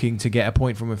should be looking to get a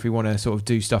point from if we want to sort of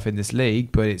do stuff in this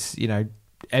league. But it's, you know,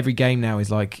 every game now is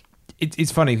like,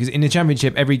 it's funny because in the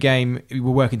Championship every game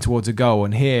we're working towards a goal,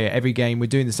 and here every game we're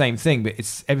doing the same thing,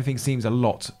 but everything seems a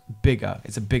lot bigger.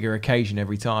 It's a bigger occasion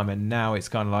every time, and now it's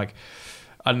kind of like,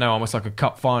 I don't know, almost like a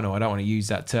cup final. I don't want to use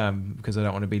that term because I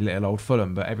don't want to be little old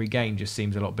Fulham, but every game just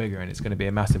seems a lot bigger, and it's going to be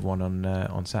a massive one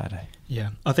on Saturday. Yeah,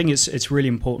 I think it's really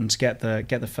important to get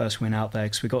the first win out there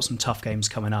because we've got some tough games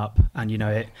coming up, and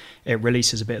it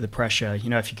releases a bit of the pressure.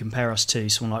 If you compare us to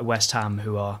someone like West Ham,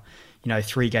 who are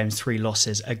 3 games, 3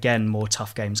 losses, again more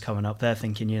tough games coming up. They're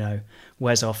thinking,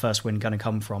 where's our first win going to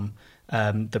come from?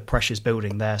 The pressure's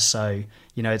building there, so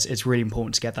it's really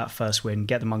important to get that first win,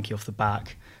 get the monkey off the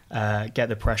back. Get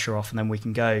the pressure off, and then we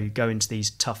can go into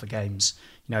these tougher games,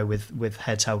 with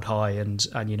heads held high and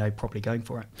properly going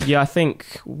for it. Yeah, I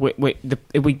think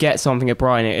if we get something at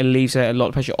Brighton, it leaves a lot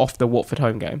of pressure off the Watford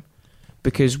home game,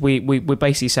 because we're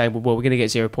basically saying, well, we're going to get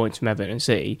 0 points from Everton and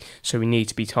City, so we need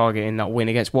to be targeting that win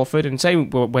against Watford. And say,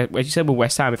 as you said with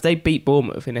West Ham, if they beat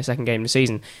Bournemouth in their second game of the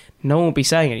season, no one will be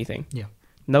saying anything. Yeah.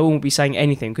 No one will be saying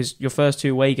anything because your first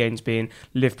 2 away games being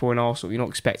Liverpool and Arsenal, you're not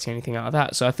expecting anything out of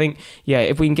that. So I think,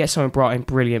 if we can get something Brighton,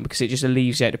 brilliant, because it just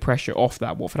alleviates the pressure off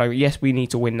that Watford. Yes, we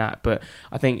need to win that, but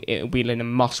I think it'll be a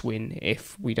must-win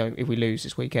if we lose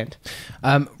this weekend.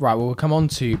 Right, well, we'll come on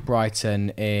to Brighton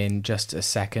in just a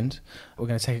second. We're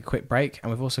going to take a quick break,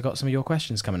 and we've also got some of your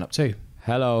questions coming up too.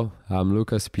 Hello, I'm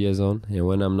Lucas Piazon, and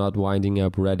when I'm not winding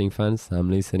up Reading fans, I'm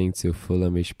listening to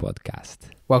Fulhamish podcast.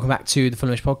 Welcome back to the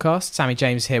Fulhamish podcast. Sammy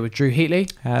James here with Drew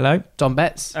Heatley. Hello. Don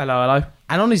Betts. Hello.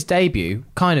 And on his debut,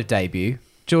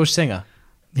 George Singer.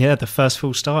 Yeah, the first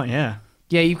full start, yeah.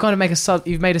 Yeah, you've kind of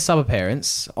you've made a sub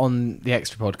appearance on the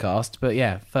Extra podcast, but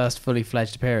yeah, first fully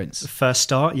fledged appearance. First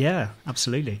start, yeah,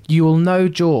 absolutely. You will know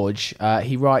George.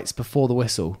 He writes Before the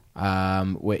Whistle,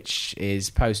 which is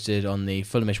posted on the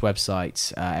Fulhamish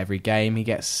website every game. He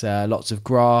gets lots of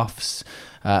graphs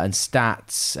and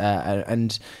stats,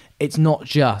 and it's not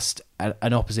just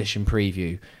an opposition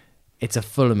preview. It's a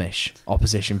Fulhamish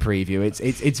opposition preview.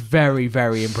 It's very,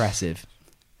 very impressive.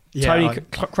 Yeah,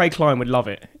 Craig Klein would love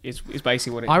it. Is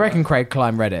basically what it is. I reckon Craig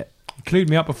Klein read it. Clued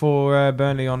me up before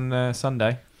Burnley on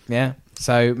Sunday. Yeah.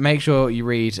 So make sure you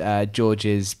read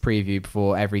George's preview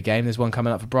before every game. There's one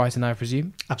coming up for Brighton, I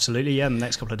presume. Absolutely, yeah, in the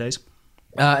next couple of days.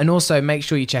 And also make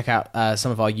sure you check out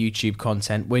some of our YouTube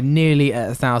content. We're nearly at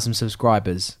 1,000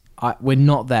 subscribers. We're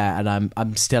not there, and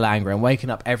I'm still angry. I'm waking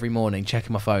up every morning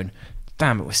checking my phone.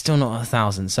 Damn it, we're still not at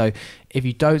 1,000. So if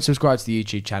you don't subscribe to the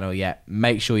YouTube channel yet,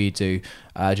 make sure you do.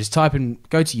 Just go to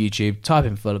YouTube, type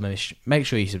in Fulhamish, make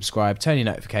sure you subscribe, turn your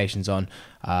notifications on,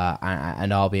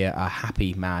 and I'll be a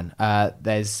happy man.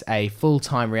 There's a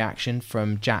full-time reaction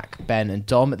from Jack, Ben and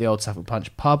Dom at the Old Suffolk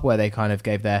Punch pub, where they kind of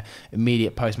gave their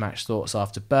immediate post-match thoughts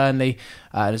after Burnley.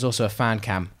 There's also a fan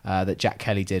cam that Jack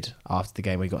Kelly did after the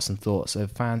game, where he got some thoughts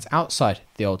of fans outside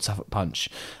the Old Suffolk Punch.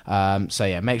 So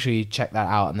yeah, make sure you check that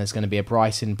out, and there's going to be a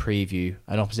Brighton preview,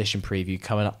 an opposition preview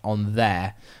coming up on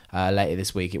there later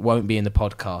this week. It won't be in the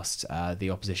podcast,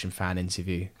 the opposition fan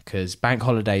interview, because bank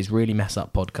holidays really mess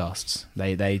up podcasts.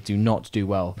 They do not do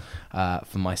well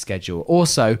for my schedule.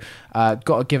 Also, got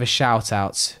to give a shout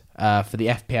out for the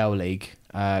FPL League,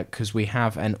 because we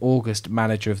have an August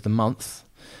Manager of the Month,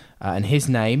 and his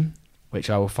name, which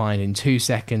I will find in 2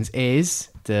 seconds, is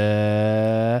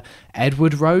the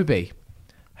Edward Roby,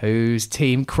 whose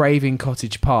team, Craving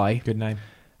Cottage Pie, Good name.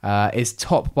 is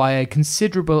top by a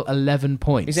considerable 11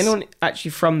 points. Is anyone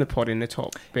actually from the pod in the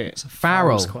top bit?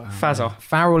 Farrell. Fazza.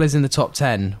 Farrell is in the top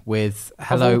 10 with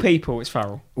hello. Of all people, it's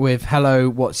Farrell. With hello,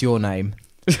 what's your name?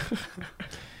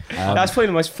 That's probably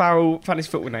the most Farrell fantasy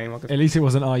football name I could. At least it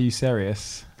wasn't Are You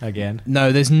Serious again.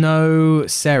 No, there's no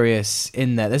serious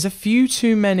in there. There's a few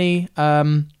too many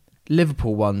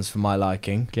Liverpool ones for my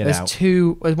liking. There's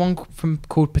one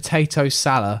called Potato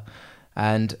Salah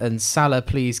and Salah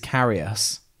Please Carry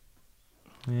Us.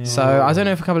 Yeah. So I don't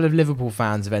know if a couple of Liverpool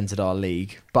fans have entered our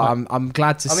league, but I'm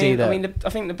glad to see that. I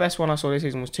think the best one I saw this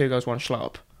season was 2 goals, 1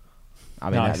 schlub. I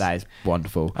mean, Nice. that is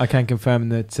wonderful. I can confirm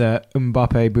that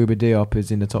Mbappe Bouba Diop is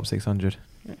in the top 600.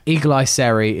 Eagle Eye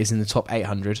Seri is in the top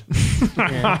 800.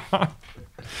 Yeah.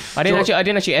 I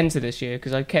didn't actually enter this year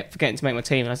because I kept forgetting to make my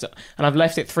team, and I've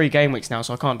left it 3 game weeks now,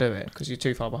 so I can't do it because you're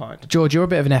too far behind. George, you're a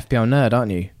bit of an FPL nerd,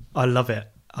 aren't you? I love it.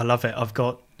 I've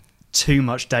got too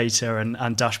much data and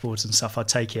dashboards and stuff. I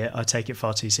take it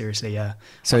far too seriously. Yeah.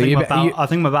 So I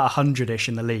think I'm about 100-ish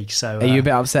in the league. So are you a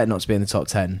bit upset not to be in the top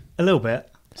 10? A little bit.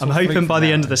 I'm hoping by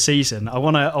the end of the season, I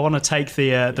want to take the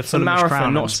It's a Fulhamish marathon,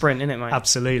 crown. not a sprint, isn't it, mate?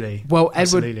 Absolutely. Well,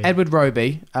 Absolutely. Edward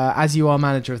Roby, as you are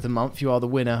Manager of the Month, you are the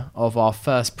winner of our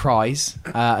first prize.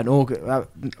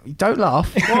 Don't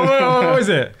laugh. What is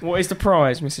it? What is the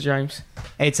prize, Mr. James?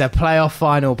 It's a playoff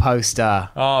final poster.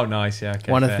 Oh, nice. Yeah.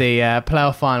 Okay, One fair. of the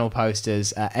playoff final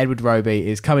posters. Edward Roby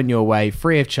is coming your way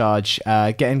free of charge.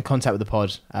 Get in contact with the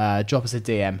pod. Drop us a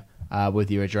DM.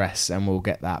 with your address, and we'll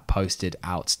get that posted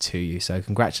out to you. So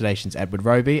congratulations, Edward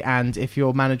Roby. And if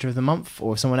you're manager of the month,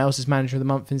 or if someone else is manager of the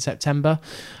month in September,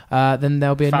 then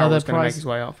there'll be another Farrell's going to make prize. his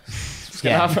way up. What's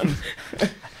going to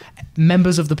happen?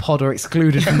 Members of the pod are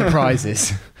excluded from the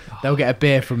prizes. They'll get a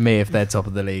beer from me if they're top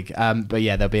of the league. But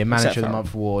yeah, there'll be a manager of the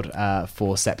month award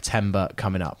for September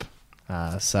coming up.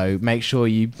 So make sure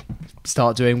you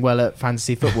start doing well at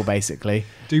fantasy football. Basically,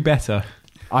 Do better.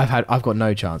 I've got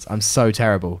no chance. I'm so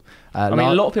terrible. I mean,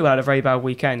 a lot of people had a very bad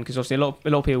weekend because obviously a lot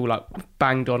of people like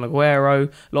banged on Aguero.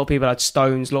 A lot of people had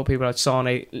Stones. A lot of people had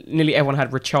Sane. Nearly everyone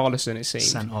had Richarlison. It seemed.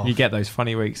 Sent off. You get those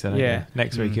funny weeks, then. Yeah. You?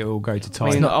 Next week it will go to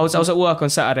time. I mean, I was at work on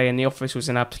Saturday and the office was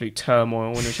in absolute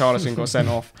turmoil when Richarlison got sent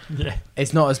off. Yeah.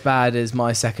 It's not as bad as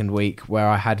my second week where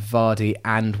I had Vardy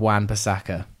and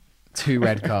Wan-Bissaka, 2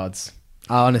 red cards.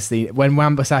 Honestly, when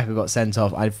Wan-Bissaka got sent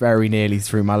off, I very nearly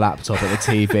threw my laptop at the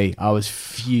TV. I was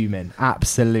fuming,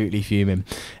 absolutely fuming.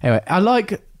 Anyway, I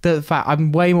like the fact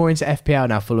I'm way more into FPL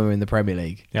now. Fulham are in the Premier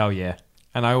League. Oh yeah.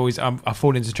 And I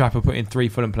fall into the trap of putting 3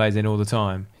 Fulham players in all the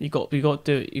time. You got to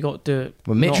do it.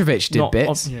 Well, Mitrovic did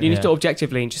bits. You need to do it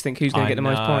objectively and just think who's going to get the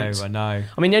most points. I know.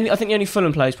 I mean, I think the only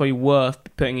Fulham player is probably worth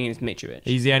putting in is Mitrovic.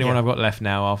 He's the only one I've got left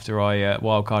now after I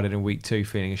wildcarded in week 2,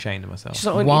 feeling ashamed of myself. Just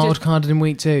like, Wild carded in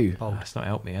week 2. Oh, that's not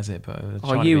helped me, has it? But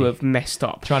have messed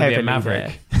up. trying to be a heavily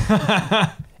maverick.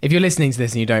 there. If you're listening to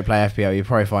this and you don't play FPL, you're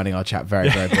probably finding our chat very,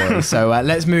 very boring. So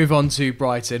let's move on to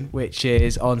Brighton, which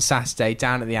is on Saturday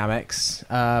down at the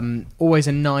Amex. Always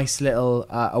a nice little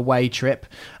away trip.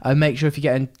 Make sure if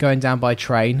you're going down by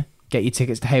train, get your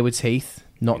tickets to Haywards Heath,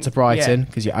 not to Brighton,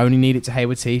 because you only need it to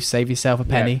Haywards Heath. Save yourself a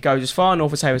penny. Yeah, goes as far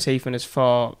north as Haywards Heath and as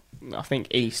far, I think,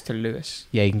 east to Lewis.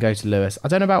 Yeah, you can go to Lewis. I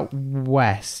don't know about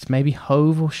west, maybe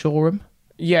Hove or Shoreham.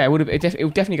 Yeah, it would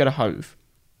definitely go to Hove.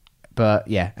 But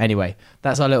yeah, anyway,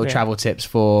 that's our little travel tips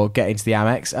for getting to the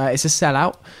Amex. It's a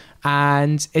sellout,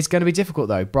 and it's going to be difficult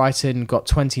though. Brighton got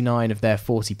 29 of their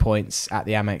 40 points at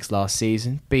the Amex last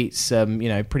season, beat some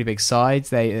pretty big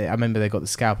sides. I remember they got the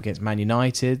scalp against Man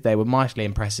United. They were mightily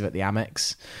impressive at the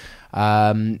Amex.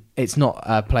 It's not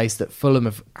a place that Fulham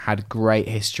have had great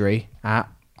history at.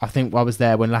 I think I was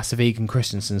there when Lasavig and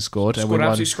Christensen scored. Scored an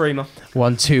absolute screamer.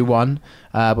 Won 2-1,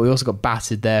 but we also got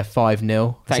battered there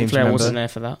 5-0. Thankfully, I wasn't there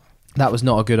for that. That was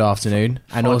not a good afternoon.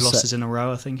 Five losses in a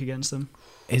row, I think, against them.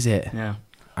 Is it? Yeah.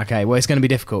 Okay, well, it's going to be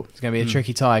difficult. It's going to be a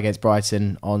tricky tie against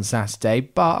Brighton on Saturday,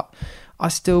 but I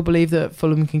still believe that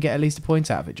Fulham can get at least a point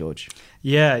out of it, George.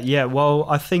 Yeah. Well,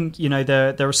 I think,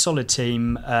 they're a solid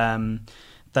team.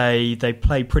 They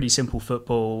play pretty simple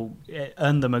football. It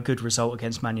earned them a good result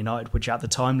against Man United, which at the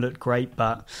time looked great.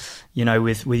 But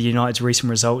with United's recent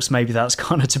results, maybe that's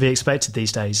kind of to be expected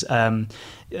these days.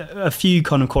 A few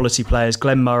kind of quality players.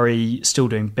 Glenn Murray still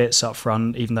doing bits up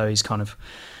front, even though he's kind of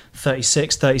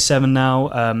 36, 37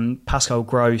 now. Pascal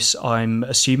Gross, I'm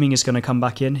assuming, is going to come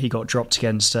back in. He got dropped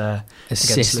against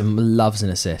loves an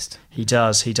assist. He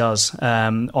does.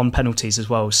 On penalties as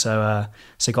well. So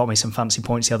got me some fancy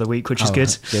points the other week, which is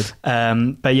good. Good.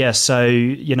 But yeah, so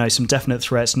some definite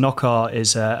threats. Knockaert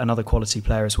is another quality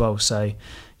player as well. So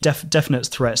definite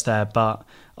threats there, but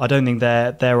I don't think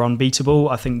they're unbeatable.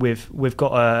 I think we've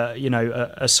got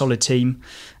a solid team.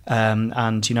 And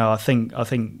I think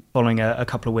following a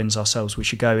couple of wins ourselves, we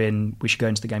should go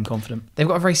into the game confident. They've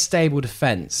got a very stable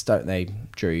defence, don't they,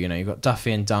 Drew? You've got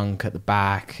Duffy and Dunk at the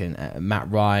back, and Matt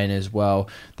Ryan as well.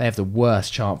 They have the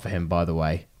worst chant for him, by the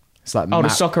way. It's like the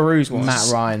Socceroos one.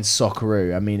 Matt Ryan's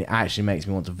Socceroo. I mean, it actually makes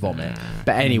me want to vomit.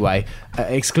 But anyway,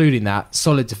 excluding that,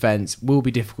 solid defence will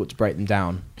be difficult to break them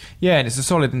down. Yeah, and it's a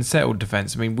solid and settled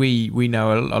defence. I mean, we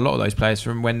know a lot of those players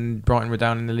from when Brighton were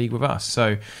down in the league with us.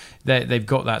 So they've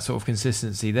got that sort of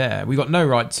consistency there. We've got no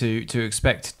right to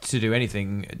expect to do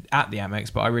anything at the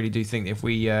Amex, but I really do think if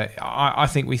we... I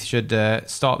think we should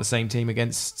start the same team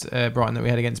against Brighton that we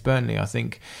had against Burnley, I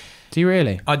think. Do you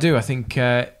really? I do. I think...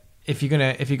 If you're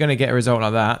gonna get a result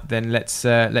like that, then let's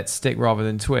stick rather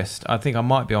than twist. I think I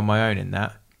might be on my own in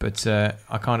that, but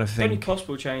I kind of think the only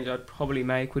possible change I'd probably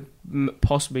make would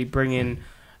possibly bring in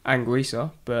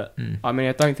Anguissa, but I mean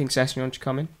I don't think Sessegnon should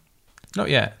come in. Not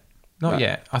yet,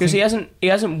 because he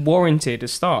hasn't warranted a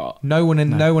start. No one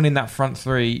in that front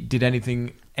three did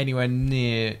anything anywhere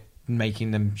near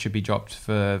making them should be dropped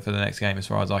for the next game, as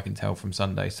far as I can tell from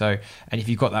Sunday. So, and if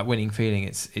you've got that winning feeling,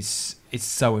 it's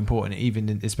so important,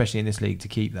 especially in this league, to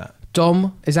keep that.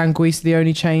 Dom, is Anguissa the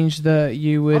only change that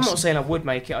you would... I'm not saying I would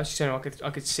make it. I was just saying I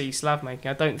could see Slav making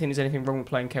it. I don't think there's anything wrong with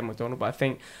playing Ken McDonald, but I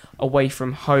think away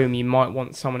from home you might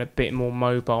want someone a bit more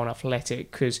mobile and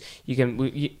athletic, because you can...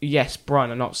 Yes,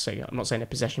 Brian, I'm not saying a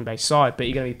possession-based side, but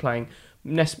you're going to be playing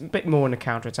a bit more in the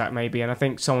counter-attack maybe, and I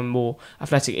think someone more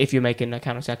athletic, if you're making a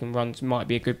counter-attacking runs, might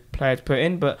be a good player to put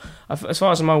in. But as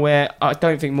far as I'm aware, I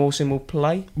don't think Mawson will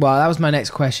play. Well, that was my next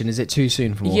question. Is it too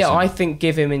soon for Mawson? Yeah, I think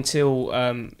give him until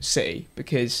City,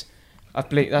 because I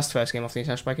believe that's the first game off the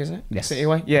international break, isn't it? Yes. City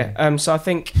away? Yeah. So I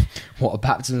think... What a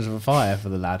baptism of fire for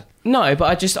the lad. No, but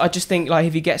I just think like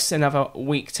if he gets another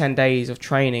week, 10 days of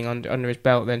training under his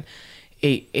belt, then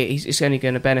it's only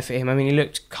going to benefit him. I mean, he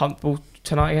looked comfortable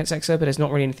tonight against Exeter, but there's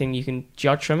not really anything you can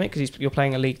judge from it because you're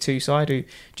playing a League Two side who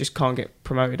just can't get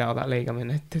promoted out of that league. I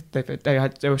mean,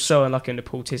 they were so unlucky to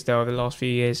pull Tisdale over the last few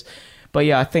years. But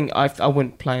yeah, I think I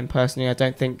wouldn't play him personally. I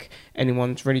don't think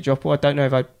anyone's really droppable. I don't know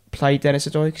if I'd play Dennis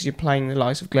Adoy because you're playing the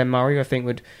likes of Glenn Murray, who I think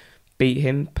would beat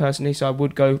him personally. So I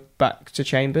would go back to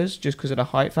Chambers just because of the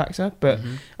height factor. But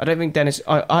I don't think Dennis...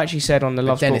 I actually said on the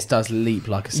Love Dennis Sport... does leap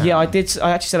like a salmon. Yeah, I did.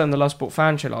 I actually said on the Love Sport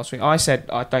fan show last week, I said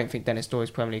I don't think Dennis Doyle is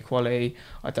Premier League quality.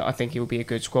 I think he will be a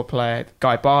good squad player.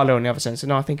 Guy Barlow on the other sense,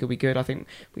 no, I think he'll be good. I think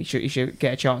he should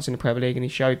get a chance in the Premier League, and he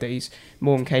showed that he's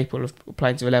more than capable of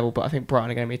playing to a level. But I think Brighton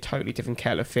are going to be a totally different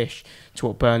kettle of fish to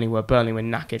what Burnley were. Burnley were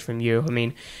knackered from you. I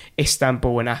mean,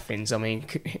 Istanbul and Athens. I mean,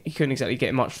 he couldn't exactly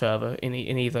get much further in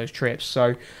any of those trips.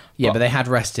 So yeah, but they had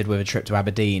rested with a trip to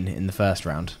Aberdeen in the first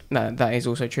round. No, that is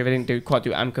also true. They didn't quite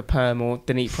do Amka Perm or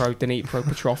Dnipro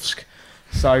Petrovsk.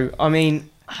 So I mean,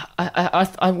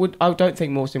 I don't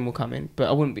think Mawson will come in,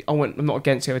 but I'm not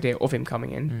against the idea of him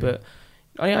coming in, but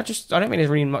I don't think there's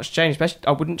really much change. Especially,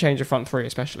 I wouldn't change the front three,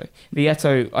 especially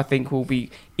Vieto. I think will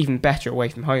be even better away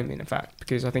from home, in fact,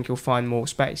 because I think he'll find more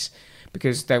space.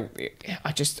 Because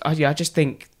I just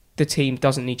think the team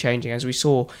doesn't need changing, as we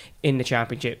saw in the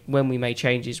Championship when we made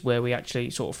changes where we actually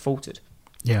sort of faltered.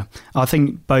 Yeah, I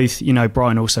think both,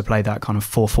 Brighton also play that kind of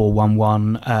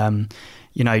 4-4-1-1.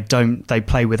 They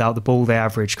play without the ball. They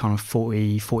average kind of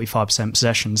 45%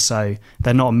 possession. So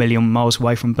they're not a million miles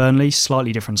away from Burnley.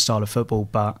 Slightly different style of football.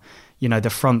 But, the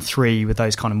front three with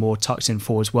those kind of more tucked in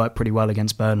forwards work pretty well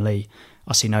against Burnley.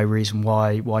 I see no reason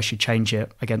why I should change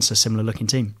it against a similar looking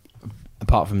team.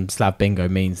 Apart from Slav Bingo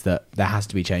means that there has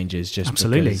to be changes just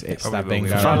Absolutely. because it's Slav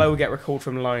Bingo. Fallow will get recalled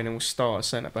from loan and will start a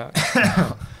centre-back.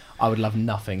 I would love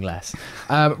nothing less.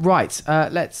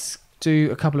 Let's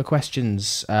do a couple of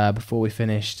questions before we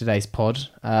finish today's pod.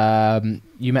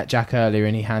 You met Jack earlier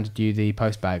and he handed you the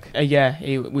post bag. Yeah,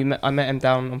 I met him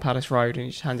down on Palace Road and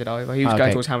he just handed it over. He was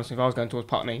going towards Hammersmith, I was going towards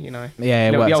Putney, Yeah,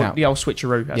 it works out. The old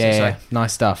switcheroo, as they say.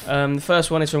 Nice stuff. The first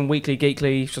one is from Weekly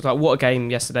Geekly. It's like, what a game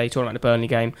yesterday, talking about the Burnley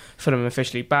game. Fulham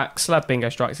officially back. Slab Bingo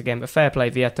strikes again, but fair play,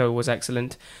 Vieto was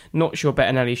excellent. Not sure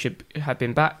Bettinelli should have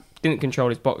been back. Didn't control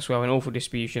his box well, an awful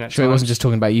distribution. Sure, he wasn't just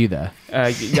talking about you there.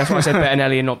 That's why I said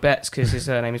Bettinelli and not Betts, because his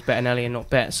surname is Bettinelli and not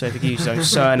Betts. So if he could use his own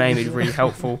surname, it'd be really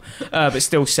helpful. But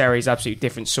still, Seri's absolutely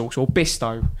different sauce, or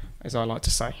Bisto, as I like to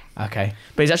say. Okay.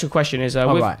 But his actual question is,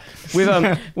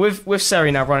 with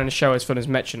Seri now running the show as Fulham's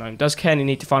metronome, does Kenny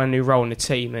need to find a new role in the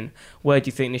team, and where do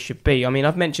you think this should be? I mean,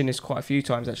 I've mentioned this quite a few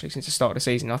times actually since the start of the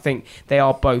season. I think they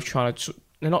are both trying to.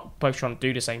 They're not both trying to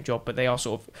do the same job, but they are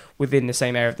sort of within the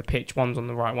same area of the pitch. One's on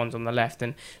the right, one's on the left,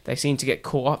 and they seem to get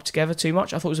caught up together too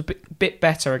much. I thought it was a bit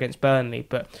better against Burnley,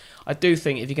 but I do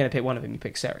think if you're going to pick one of them, you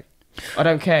pick Seri. I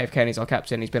don't care if Kenny's our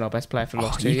captain; he's been our best player for the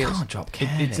last 2 years. You can't drop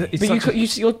Kenny.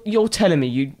 But you're telling me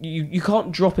you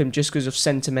can't drop him just because of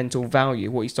sentimental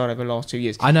value. What he's done over the last 2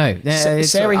 years. I know.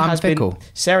 Seri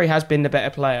has been the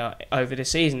better player over the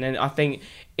season, and I think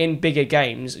in bigger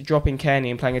games, dropping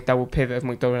Kenny and playing a double pivot of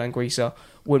McDonald and Guisa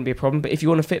wouldn't be a problem. But if you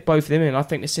want to fit both of them in, I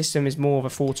think the system is more of a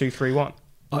 4-2-3-1.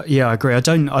 Yeah, I agree. I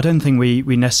don't think we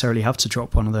necessarily have to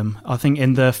drop one of them. I think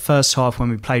in the first half when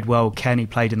we played well, Kenny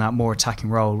played in that more attacking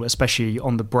role, especially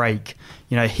on the break.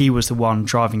 He was the one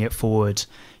driving it forward,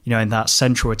 in that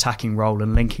central attacking role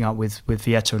and linking up with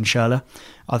Vieto and Schürrle.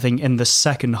 I think in the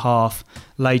second half,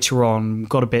 later on,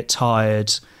 got a bit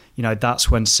tired. That's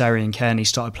when Seri and Kearney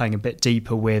started playing a bit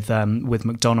deeper with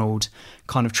McDonald,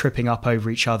 kind of tripping up over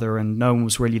each other, and no one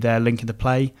was really there linking the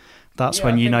play. That's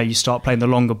when you start playing the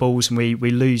longer balls, and we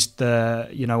lose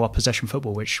the our possession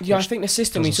football. I think the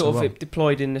system we sort of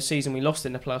deployed in the season we lost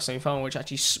in the playoff semi-final, which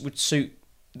actually would suit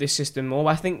this system more.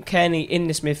 I think Kearney in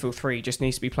this midfield three just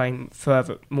needs to be playing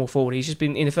more forward. He's just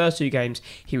been in the first 2 games,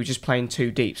 he was just playing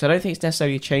too deep. So I don't think it's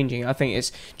necessarily changing. I think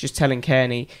it's just telling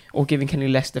Kearney or giving Kearney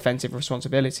less defensive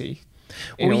responsibility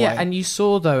in a way. And you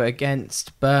saw though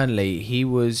against Burnley, he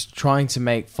was trying to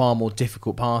make far more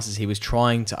difficult passes. He was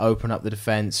trying to open up the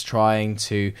defence, trying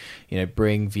to,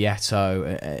 bring Vietto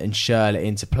and Schürrle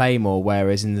into play more.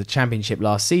 Whereas in the Championship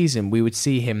last season, we would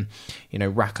see him,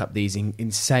 rack up these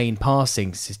insane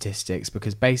passing statistics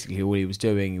because basically all he was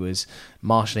doing was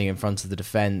marshalling in front of the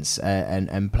defence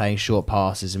and playing short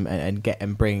passes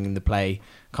and bringing the play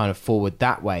kind of forward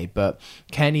that way. But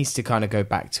Kerr needs to kind of go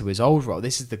back to his old role.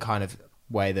 This is the kind of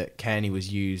way that Kearney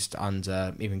was used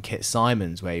under even Kit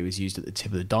Simons, where he was used at the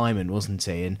tip of the diamond, wasn't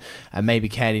he? And maybe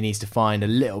Kearney needs to find a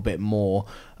little bit more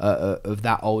of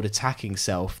that old attacking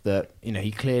self that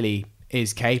he clearly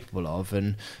is capable of,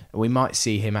 and we might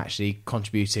see him actually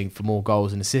contributing for more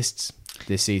goals and assists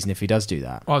this season if he does do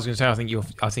that. I was going to say,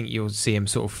 I think you'll see him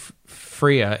sort of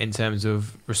freer in terms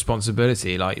of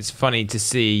responsibility. Like, it's funny to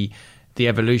see the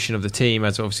evolution of the team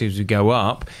as we go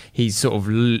up. He's sort of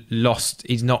lost.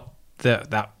 He's not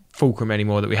that fulcrum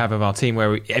anymore that we have of our team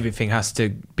where everything has to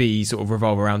be sort of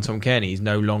revolve around Tom Kearney. He's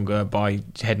no longer by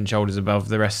head and shoulders above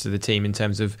the rest of the team in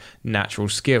terms of natural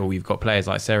skill. We've got players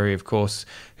like Seri, of course,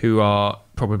 who are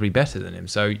probably better than him.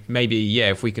 So maybe,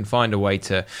 if we can find a way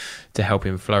to help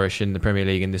him flourish in the Premier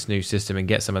League in this new system and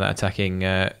get some of that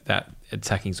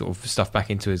attacking sort of stuff back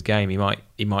into his game,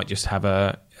 he might just have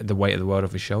the weight of the world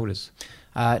off his shoulders.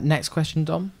 Next question,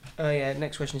 Dom.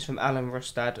 Next question is from Alan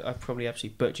Rostad. I probably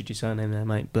absolutely butchered your surname there,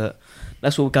 mate, but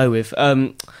that's what we'll go with.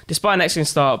 Despite an excellent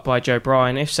start by Joe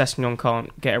Bryan, if Sessegnon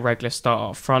can't get a regular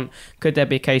start up front, could there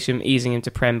be a case of him easing him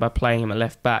to Prem by playing him at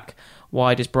left back?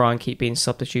 Why does Bryan keep being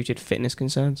substituted? Fitness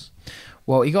concerns?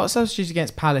 Well, he got substituted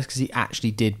against Palace because he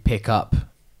actually did pick up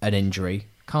an injury.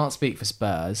 Can't speak for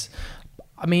Spurs.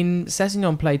 I mean,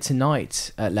 Sessegnon played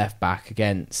tonight at left back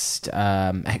against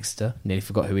Exeter. Nearly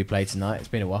forgot who he played tonight. It's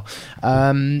been a while.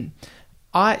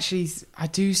 I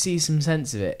do see some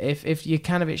sense of it. If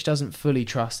Jokanovic doesn't fully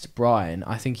trust Bryan,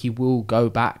 I think he will go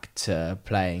back to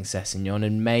playing Sessegnon,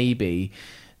 and maybe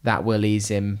that will ease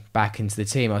him back into the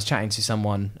team. I was chatting to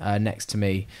someone next to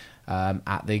me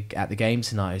at the game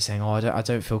tonight, who's saying, I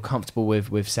don't feel comfortable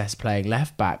with Sess playing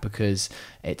left back because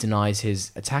it denies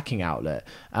his attacking outlet.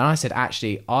 And I said,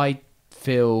 actually, I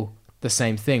feel the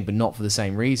same thing, but not for the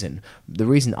same reason. The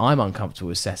reason I'm uncomfortable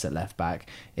with Sess at left back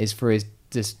is for his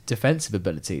defensive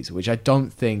abilities, which I don't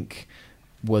think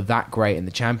were that great in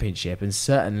the Championship, and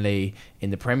certainly in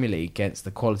the Premier League against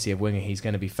the quality of winger he's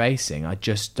going to be facing. I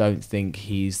just don't think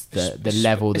he's the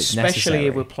level that's necessary. Especially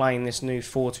if we're playing this new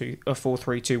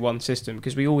 4-3-2-1 system,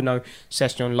 because we all know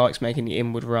Sessegnon likes making the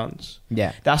inward runs.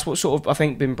 Yeah, that's what sort of I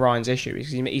think been Bryan's issue, is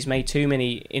he's made too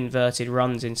many inverted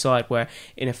runs inside, where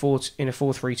in a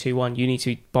 4-3-2-1 you need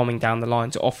to be bombing down the line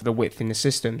to offer the width in the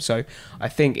system. So I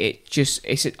think it's just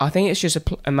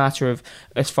a matter of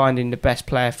us finding the best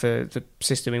player for the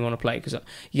system we want to play, because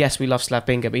yes, we love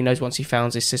Slavbinga, but he knows once he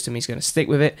found his system he's going to stick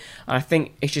with it, and I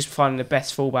think it's just finding the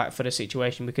best fullback for the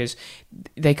situation, because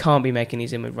they can't be making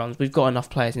these inward runs. We've got enough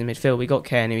players in the midfield. We've got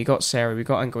Kearney, we've got Sarah, we've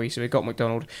got Anguissa, we've got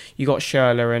McDonald, you got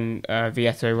Schürrle and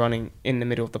Vietto running in the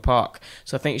middle of the park.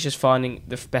 So I think it's just finding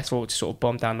the best forward to sort of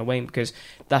bomb down the wing, because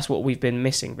that's what we've been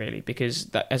missing really, because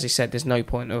as I said, there's no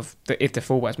point of if the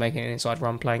fullback's making an inside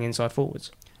run playing inside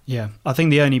forwards. Yeah, I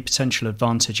think the only potential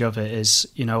advantage of it is,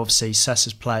 obviously Sess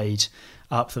has played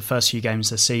up the first few games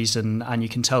of the season, and you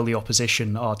can tell the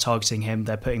opposition are targeting him.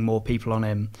 They're putting more people on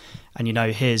him, and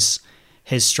his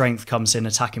strength comes in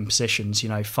attacking positions.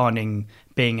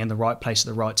 Being in the right place at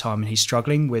the right time, and he's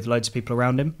struggling with loads of people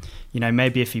around him.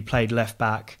 Maybe if he played left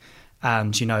back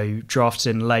and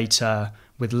drafted in later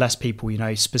with less people,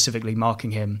 specifically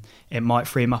marking him, it might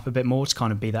free him up a bit more to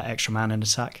kind of be that extra man in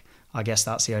attack. I guess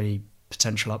that's the only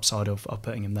potential upside of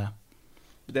putting him there.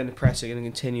 But then the press are going to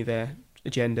continue their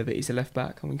agenda that he's a left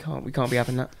back, and we can't be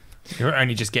having that. You're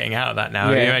only just getting out of that now.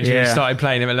 Yeah. You started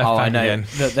playing him at left back again.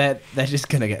 They're just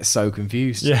going to get so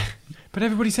confused. Yeah, but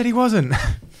everybody said he wasn't.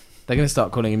 They're going to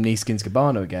start calling him Neeskins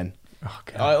Cabano again. Oh,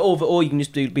 God. Or you can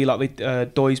just be like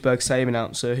the Duisburg save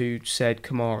announcer who said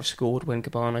Kamara scored when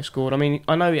Cabano scored. I mean,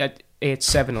 I know he had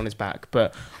 7 on his back,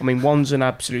 but I mean, one's an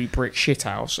absolute brick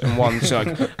shithouse and one's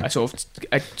like a sort of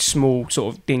a small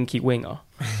sort of dinky winger.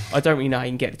 I don't really know how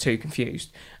you can get the two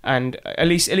confused. And at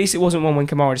least it wasn't one when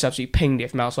Kamara just absolutely pinged it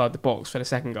from outside the box for the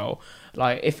second goal.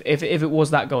 Like if it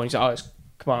was that goal, and he's like, it's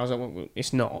Kamara. I was like, well,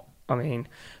 it's not. I mean,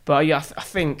 but yeah, I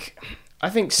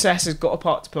think Sess has got a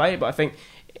part to play, but I think,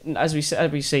 as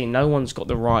we've seen, no one's got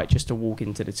the right just to walk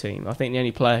into the team. I think the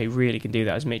only player who really can do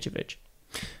that is Mitrovic.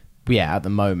 Yeah, at the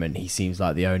moment he seems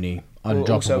like the only undroppable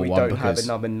one. Also, we don't have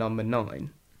another number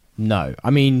 9. No, I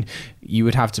mean, you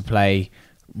would have to play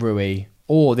Rui,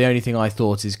 or the only thing I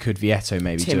thought is, could Vietto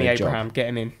maybe Timmy do a Abraham, job? get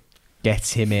him in.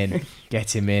 Get him in.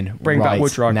 Get him in. Bring back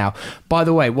Woodrow now. By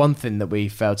the way, one thing that we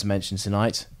failed to mention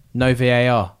tonight, no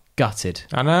VAR. Gutted.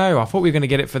 I know. I thought we were going to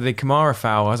get it for the Kamara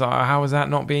foul. I was like, how is that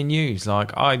not being used?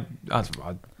 Like, I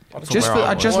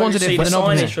just wanted it for the an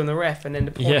option. signage from the ref and then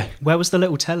the point. Yeah. Where was the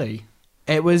little telly?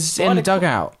 It was in the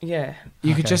dugout. Yeah.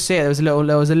 You could just see it.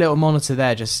 There was a little monitor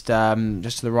there, just to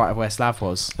the right of where Slav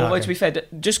was. Although to be fair,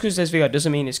 just because there's VR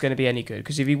doesn't mean it's going to be any good.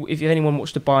 Because if anyone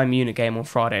watched the Bayern Munich game on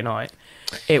Friday night,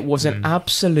 it was an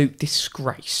absolute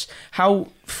disgrace. How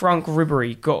Frank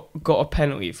Ribery got a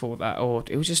penalty for that, or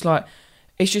it was just like,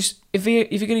 it's just if you're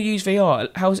going to use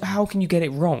VR, how can you get it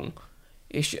wrong?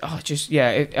 It's I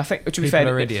think to be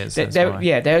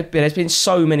fair, there's been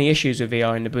so many issues with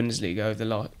VR in the Bundesliga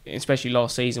over especially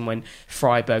last season when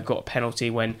Freiburg got a penalty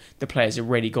when the players had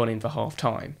already gone in for half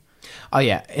time. Oh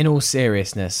yeah, in all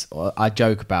seriousness, I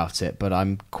joke about it, but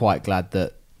I'm quite glad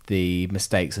that the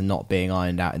mistakes are not being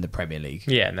ironed out in the Premier League.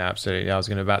 Yeah, no, absolutely. I was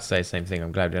going to about to say the same thing.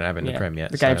 I'm glad we don't have it in the Premier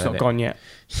yet. The game's not gone yet.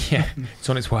 Yeah, it's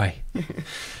on its way.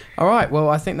 All right, well,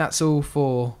 I think that's all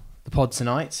for the pod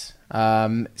tonight.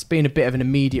 It's been a bit of an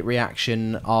immediate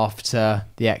reaction after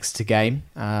the Exeter game,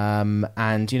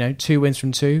 and 2 wins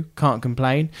from 2, can't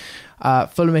complain.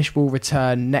 Fulhamish will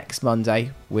return next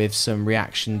Monday with some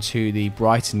reaction to the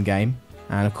Brighton game,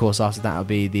 and of course after that will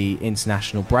be the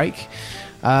international break.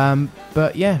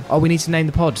 But yeah, we need to name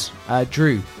the pod.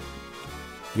 Drew,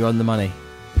 you're on the money.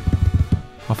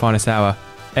 Our finest hour,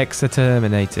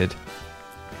 Exeterminated.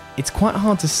 It's quite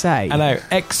hard to say. I know,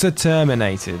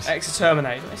 Exeterminated.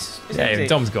 Exeterminated. It's easy.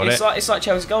 Dom's got it. It's like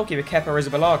Chelsea's goalkeeper Kepa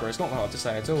Arrizabalaga. It's not hard to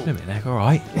say at all. All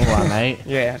right. All right, mate.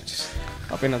 Yeah,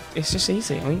 it's just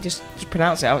easy. I mean, just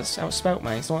pronounce it how it's spelt,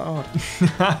 mate. It's not hard.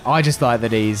 I just like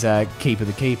that he's keeper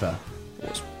the keeper.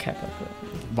 What's Kepa?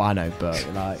 Well, I know, but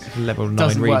like level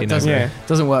 9 reading.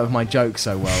 Doesn't work with my joke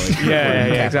so well.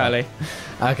 Yeah, exactly.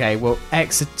 Okay, well,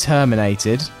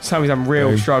 Exeterminated. Some of them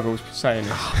real struggles saying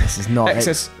it. This is not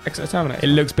Exeterminated.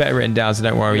 It looks better written down, so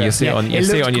don't worry. You'll see it on your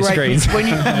screen. When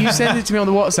you sent it to me on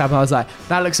the WhatsApp, I was like,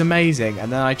 that looks amazing.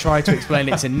 And then I tried to explain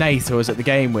it to Nath, who I was at the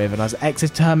game with, and I was oh,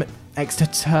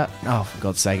 for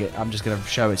God's sake, I'm just going to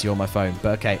show it to you on my phone.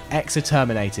 But okay,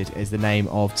 Exeterminated is the name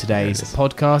of today's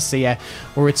podcast. So yeah,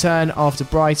 we'll return after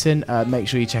Brighton. Make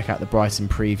sure you check out the Brighton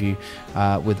preview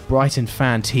with Brighton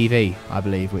Fan TV, I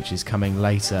believe, which is coming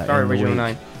later. Very original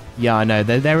name. Yeah, I know.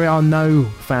 There are no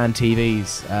Fan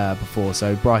TVs before,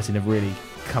 so Brighton have really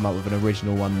come up with an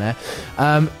original one there.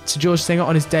 To George Singer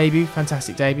on his debut,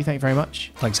 fantastic debut. Thank you very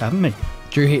much. Thanks for having me.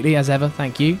 Drew Heatley, as ever,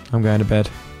 thank you. I'm going to bed.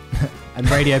 And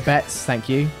Radio Bets, thank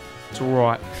you. It's all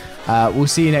right. We'll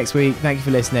see you next week. Thank you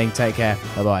for listening. Take care.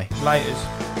 Bye-bye. Laters.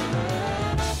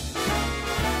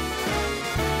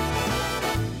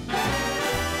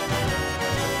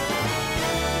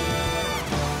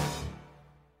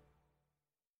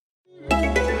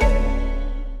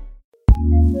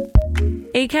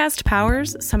 Acast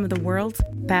powers some of the world's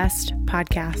best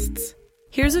podcasts.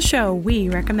 Here's a show we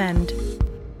recommend.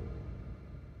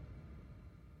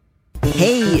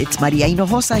 Hey, it's Maria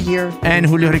Hinojosa here. And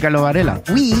Julio Ricardo Varela.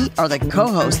 We are the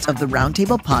co-hosts of the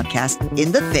Roundtable podcast,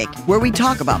 In the Thick, where we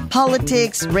talk about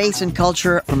politics, race, and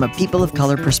culture from a people of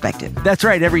color perspective. That's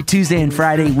right. Every Tuesday and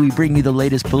Friday, we bring you the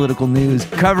latest political news,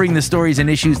 covering the stories and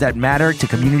issues that matter to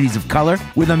communities of color,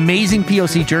 with amazing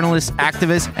POC journalists,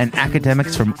 activists, and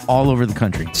academics from all over the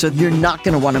country. So you're not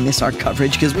going to want to miss our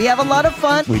coverage because we have a lot of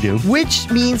fun. We do. Which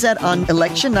means that on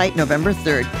election night, November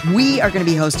 3rd, we are going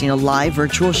to be hosting a live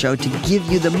virtual show to give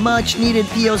you the much-needed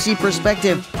POC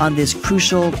perspective on this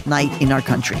crucial night in our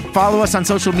country. Follow us on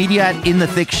social media at In the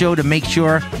Thick Show to make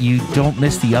sure you don't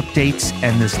miss the updates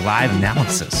and this live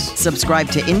analysis. Subscribe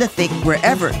to In the Thick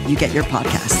wherever you get your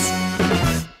podcasts.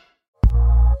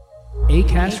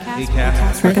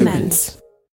 Acast recommends.